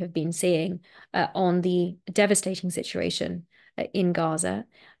that we have been seeing on the devastating situation in Gaza.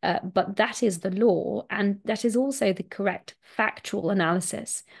 But that is the law, and that is also the correct factual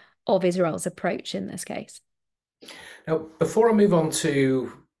analysis of Israel's approach in this case. Now, before I move on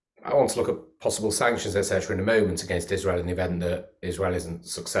to, I want to look at possible sanctions, etc., in a moment against Israel in the event that Israel isn't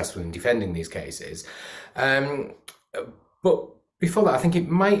successful in defending these cases. But before that, I think it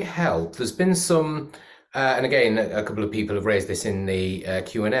might help. There's been some, and again, a couple of people have raised this in the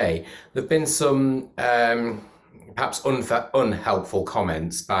Q&A. There've been some perhaps unhelpful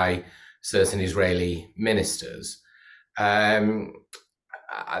comments by certain Israeli ministers. There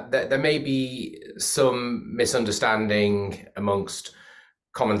may be some misunderstanding amongst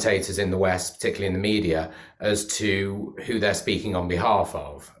commentators in the West, particularly in the media, as to who they're speaking on behalf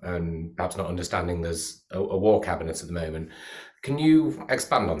of, and perhaps not understanding there's a war cabinet at the moment. Can you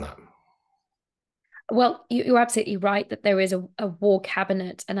expand on that? Well, you're absolutely right that there is a war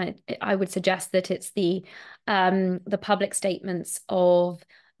cabinet, and I would suggest that it's the public statements of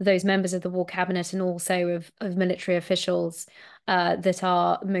those members of the war cabinet and also of military officials that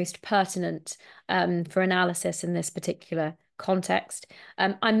are most pertinent for analysis in this particular context.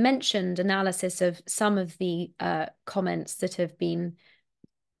 I mentioned analysis of some of the comments that have been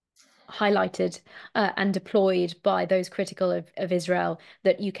highlighted and deployed by those critical of Israel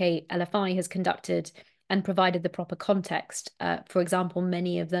that UKLFI has conducted and provided the proper context. For example,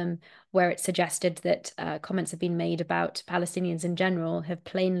 many of them where it's suggested that comments have been made about Palestinians in general have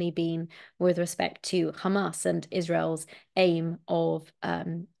plainly been with respect to Hamas and Israel's aim of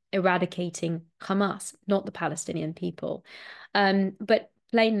eradicating Hamas, not the Palestinian people. But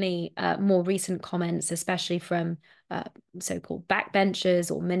plainly, more recent comments, especially from so-called backbenchers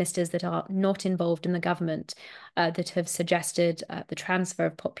or ministers that are not involved in the government, that have suggested the transfer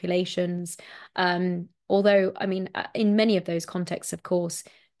of populations. Although, I mean, in many of those contexts, of course,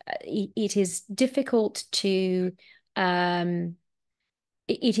 it is difficult to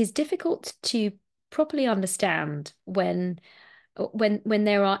properly understand when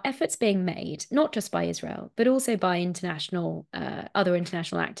there are efforts being made, not just by Israel, but also by other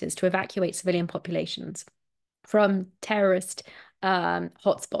international actors to evacuate civilian populations from terrorist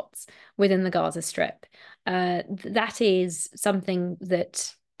hotspots within the Gaza Strip. That is something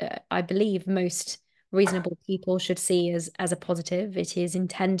that I believe most reasonable people should see as a positive. It is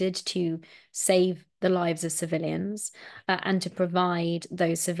intended to save the lives of civilians and to provide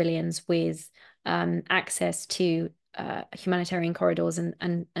those civilians with access to humanitarian corridors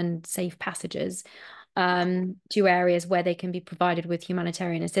and safe passages to areas where they can be provided with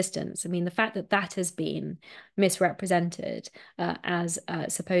humanitarian assistance. I mean, the fact that that has been misrepresented as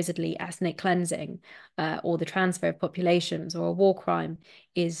supposedly ethnic cleansing or the transfer of populations or a war crime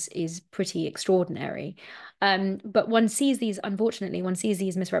is pretty extraordinary. But unfortunately, one sees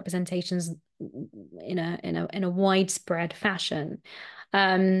these misrepresentations in a widespread fashion.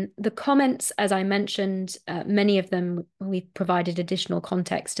 The comments, as I mentioned, many of them we've provided additional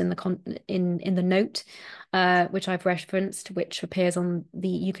context in the note, which I've referenced, which appears on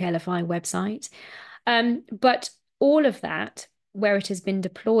the UKLFI website. But all of that, where it has been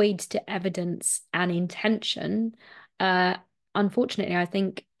deployed to evidence an intention, unfortunately, I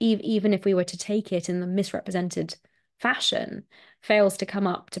think even if we were to take it in the misrepresented fashion, fails to come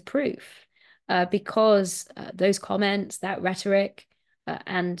up to proof, because those comments, that rhetoric,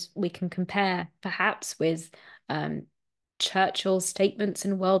 and we can compare perhaps with Churchill's statements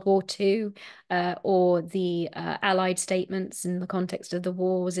in World War II or the Allied statements in the context of the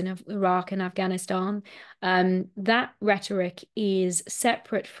wars in Iraq and Afghanistan. That rhetoric is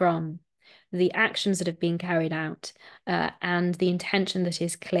separate from the actions that have been carried out and the intention that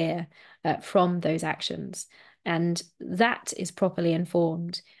is clear from those actions. And that is properly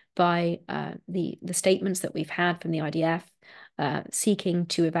informed by the statements that we've had from the IDF, seeking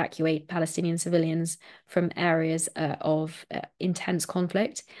to evacuate Palestinian civilians from areas of intense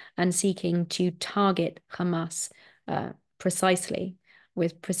conflict and seeking to target Hamas precisely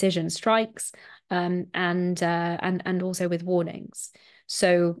with precision strikes and also with warnings.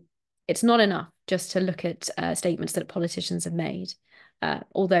 So it's not enough just to look at statements that politicians have made,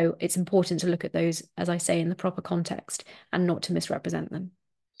 although it's important to look at those, as I say, in the proper context and not to misrepresent them.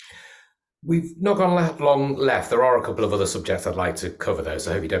 We've not gone long left. There are a couple of other subjects I'd like to cover, though,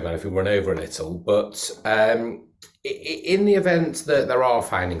 so I hope you don't mind if we run over a little. But in the event that there are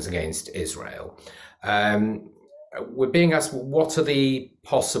findings against Israel, we're being asked, what are the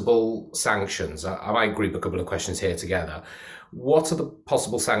possible sanctions? I might group a couple of questions here together. What are the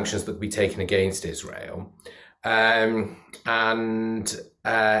possible sanctions that could be taken against Israel? And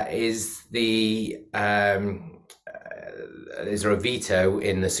is there a veto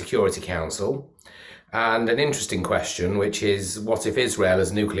in the Security Council? And an interesting question, which is, what if Israel,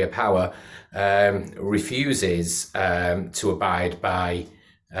 as nuclear power, refuses to abide by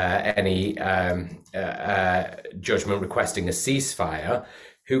any judgment requesting a ceasefire?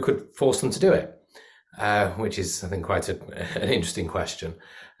 Who could force them to do it? Which is, I think, quite an interesting question.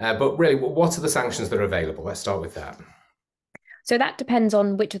 But really, what are the sanctions that are available? Let's start with that. So that depends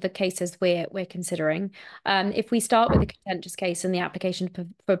on which of the cases we're considering. If we start with the contentious case and the application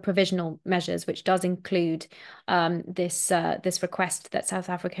for provisional measures, which does include this request that South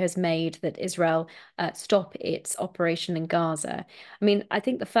Africa has made that Israel stop its operation in Gaza. I mean, I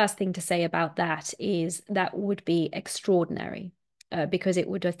think the first thing to say about that is that would be extraordinary. Because it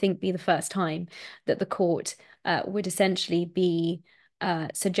would, I think, be the first time that the court would essentially be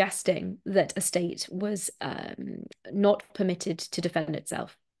suggesting that a state was not permitted to defend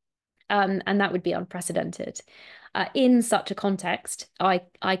itself. And that would be unprecedented. In such a context, I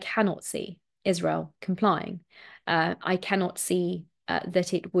cannot see Israel complying. I cannot see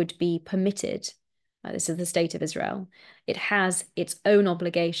that it would be permitted. This is the state of Israel. It has its own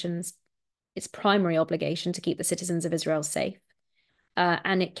obligations, its primary obligation to keep the citizens of Israel safe.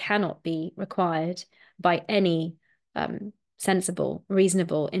 And it cannot be required by any sensible,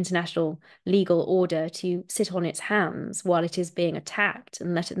 reasonable international legal order to sit on its hands while it is being attacked.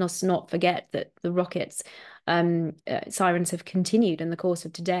 And let us not forget that the rockets sirens have continued in the course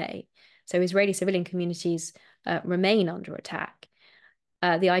of today. So Israeli civilian communities remain under attack.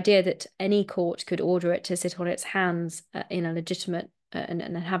 The idea that any court could order it to sit on its hands in a legitimate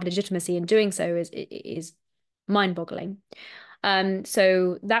and have legitimacy in doing so is mind-boggling.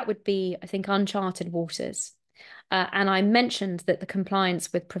 So that would be, I think, uncharted waters. And I mentioned that the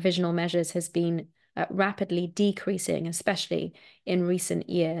compliance with provisional measures has been rapidly decreasing, especially in recent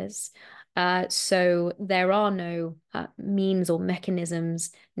years. So there are no means or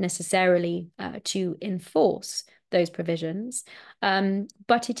mechanisms necessarily to enforce those provisions.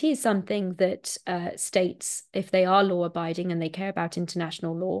 But it is something that states, if they are law-abiding and they care about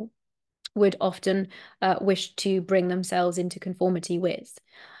international law, would often wish to bring themselves into conformity with.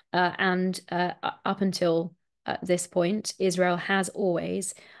 And up until this point, Israel has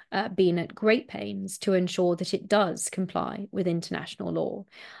always been at great pains to ensure that it does comply with international law.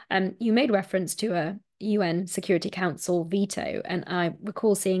 You made reference to a UN Security Council veto, and I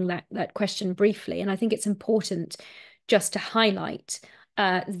recall seeing that question briefly. And I think it's important just to highlight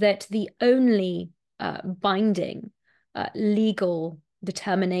that the only binding legal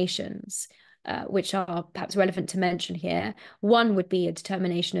determinations which are perhaps relevant to mention here. One would be a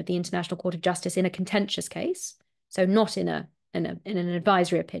determination of the International Court of Justice in a contentious case, so not in an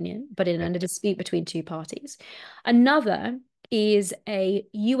advisory opinion, but in a dispute between two parties. Another is a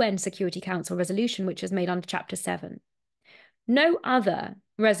UN Security Council resolution, which is made under Chapter 7. No other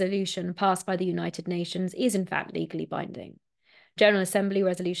resolution passed by the United Nations is in fact legally binding. General Assembly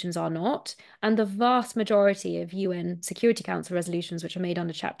resolutions are not, and the vast majority of UN Security Council resolutions, which are made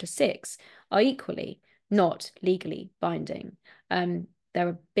under Chapter 6, are equally not legally binding. There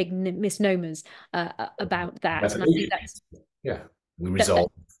are big misnomers about that. And I think that's, we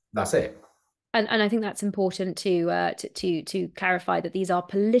resolve. That's it. And I think that's important to clarify that these are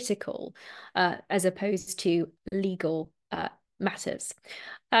political as opposed to legal matters.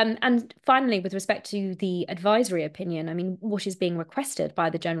 And finally, with respect to the advisory opinion, I mean, what is being requested by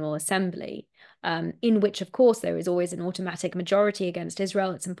the General Assembly, in which, of course, there is always an automatic majority against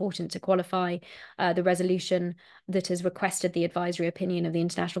Israel. It's important to qualify the resolution that has requested the advisory opinion of the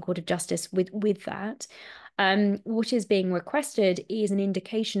International Court of Justice with that. What is being requested is an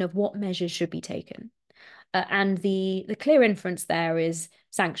indication of what measures should be taken. And the clear inference there is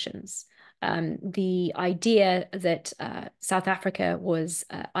sanctions. The idea that South Africa was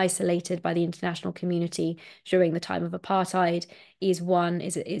isolated by the international community during the time of apartheid is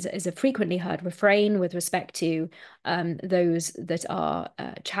a frequently heard refrain with respect to those that are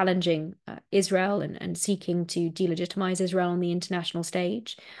challenging Israel and seeking to delegitimize Israel on the international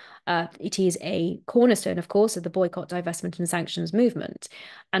stage. It is a cornerstone, of course, of the boycott, divestment, and sanctions movement.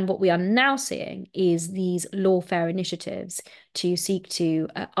 And what we are now seeing is these lawfare initiatives to seek to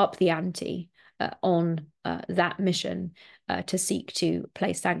up the ante on that mission to seek to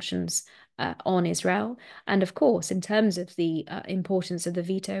place sanctions on Israel. And of course, in terms of the importance of the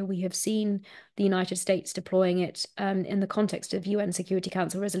veto, we have seen the United States deploying it in the context of UN Security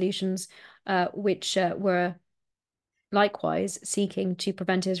Council resolutions, which were likewise seeking to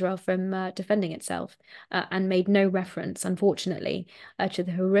prevent Israel from defending itself, and made no reference, unfortunately, to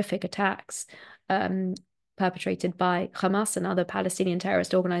the horrific attacks perpetrated by Hamas and other Palestinian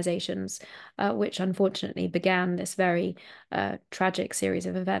terrorist organizations, which unfortunately began this very tragic series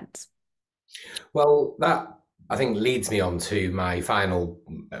of events. Well, that I think leads me on to my final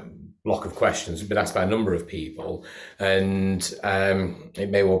block of questions. We've been asked by a number of people, and it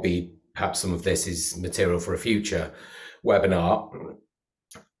may well be perhaps some of this is material for a future webinar.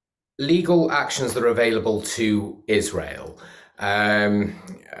 Legal actions that are available to Israel.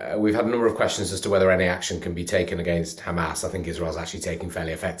 We've had a number of questions as to whether any action can be taken against Hamas. I think Israel's actually taking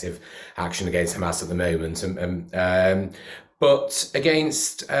fairly effective action against Hamas at the moment. But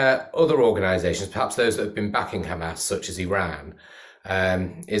against other organisations, perhaps those that have been backing Hamas, such as Iran,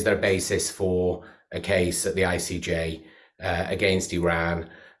 is there a basis for a case at the ICJ against Iran?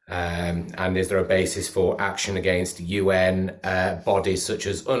 And is there a basis for action against UN bodies such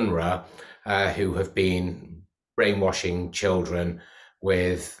as UNRWA, who have been brainwashing children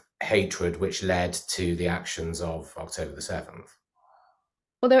with hatred, which led to the actions of October the 7th?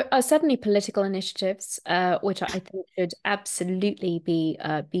 Well, there are certainly political initiatives, which I think should absolutely be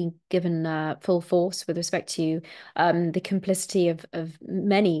given full force with respect to the complicity of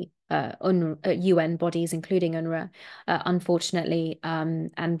many UN bodies, including UNRWA, unfortunately,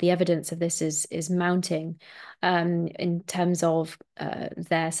 and the evidence of this is mounting in terms of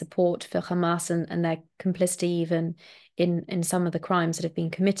their support for Hamas and their complicity even in some of the crimes that have been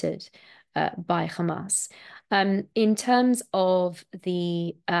committed by Hamas. In terms of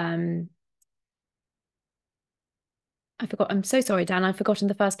the I'm so sorry, Dan, I've forgotten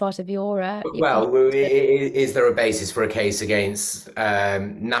the first part of your Well, is there a basis for a case against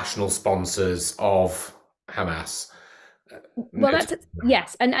national sponsors of Hamas? Well,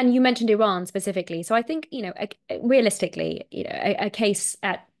 yes, and you mentioned Iran specifically. So I think, realistically, a case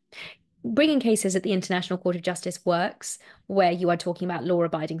at bringing cases at the International Court of Justice works where you are talking about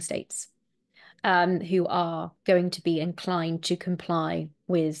law-abiding states who are going to be inclined to comply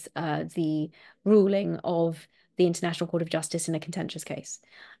with the ruling of the International Court of Justice in a contentious case.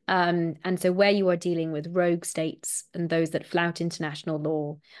 And so where you are dealing with rogue states and those that flout international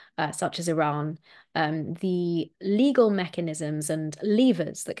law, such as Iran, the legal mechanisms and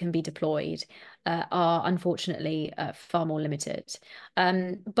levers that can be deployed are unfortunately far more limited.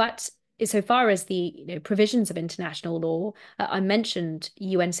 But so far as the provisions of international law, I mentioned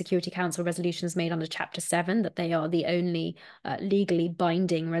UN Security Council resolutions made under Chapter 7, that they are the only legally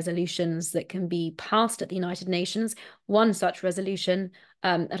binding resolutions that can be passed at the United Nations. One such resolution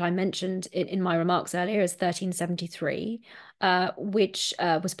that I mentioned in my remarks earlier is 1373, which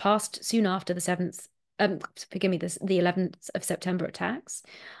was passed soon after the 7th, forgive me, the 11th of September attacks,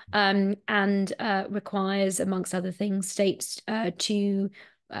 and requires, amongst other things, states to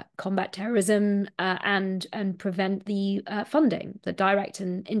combat terrorism and prevent the funding, the direct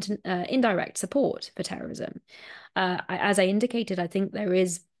and indirect support for terrorism. As I indicated, I think there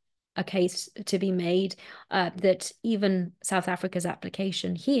is a case to be made that even South Africa's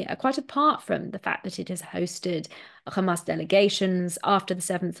application here, quite apart from the fact that it has hosted Hamas delegations after the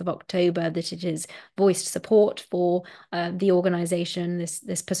 7th of October, that it has voiced support for the organization,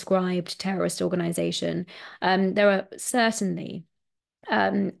 this prescribed terrorist organization, there are certainly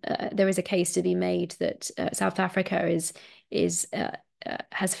there is a case to be made that South Africa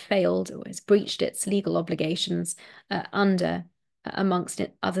has failed or has breached its legal obligations under, amongst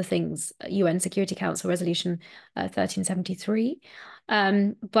other things, UN Security Council Resolution 1373.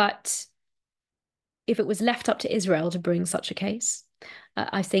 But if it was left up to Israel to bring such a case,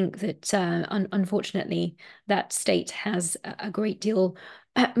 I think that unfortunately that state has a great deal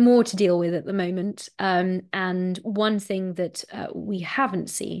more to deal with at the moment. And one thing that we haven't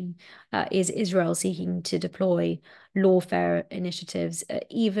seen is Israel seeking to deploy lawfare initiatives,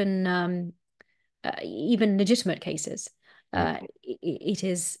 even legitimate cases. It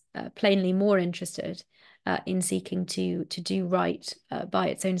is plainly more interested in seeking to do right by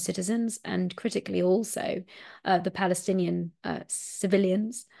its own citizens, and critically also the Palestinian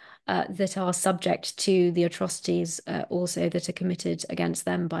civilians that are subject to the atrocities also that are committed against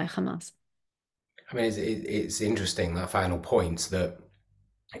them by Hamas. I mean, it's interesting, that final point, that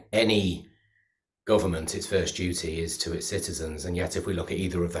any government, its first duty is to its citizens, and yet if we look at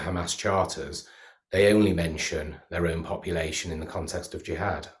either of the Hamas charters, they only mention their own population in the context of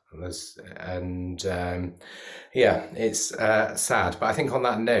jihad. Yeah, it's sad. But I think on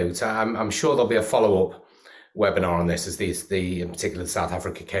that note, I'm sure there'll be a follow-up webinar on this as in particular the South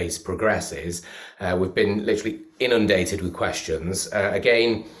Africa case progresses. We've been literally inundated with questions.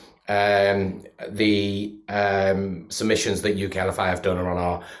 Again, The submissions that UKLFI have done are on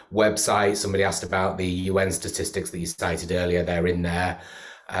our website. Somebody asked about the UN statistics that you cited earlier. They're in there.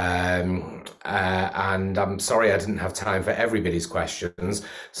 And I'm sorry I didn't have time for everybody's questions.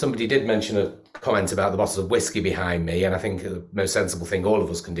 Somebody did mention a comment about the bottles of whiskey behind me, and I think the most sensible thing all of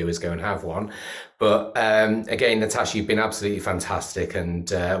us can do is go and have one. But again, Natasha, you've been absolutely fantastic,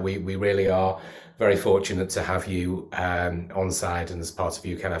 and we really are very fortunate to have you on side and as part of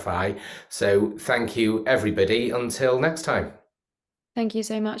UKLFI. So thank you, everybody. Until next time. Thank you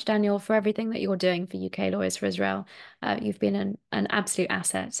so much, Daniel, for everything that you're doing for UK Lawyers for Israel. You've been an absolute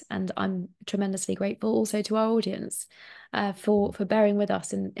asset, and I'm tremendously grateful also to our audience for bearing with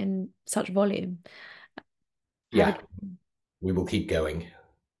us in such volume. Yeah, we will keep going.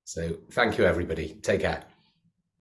 So thank you, everybody. Take care.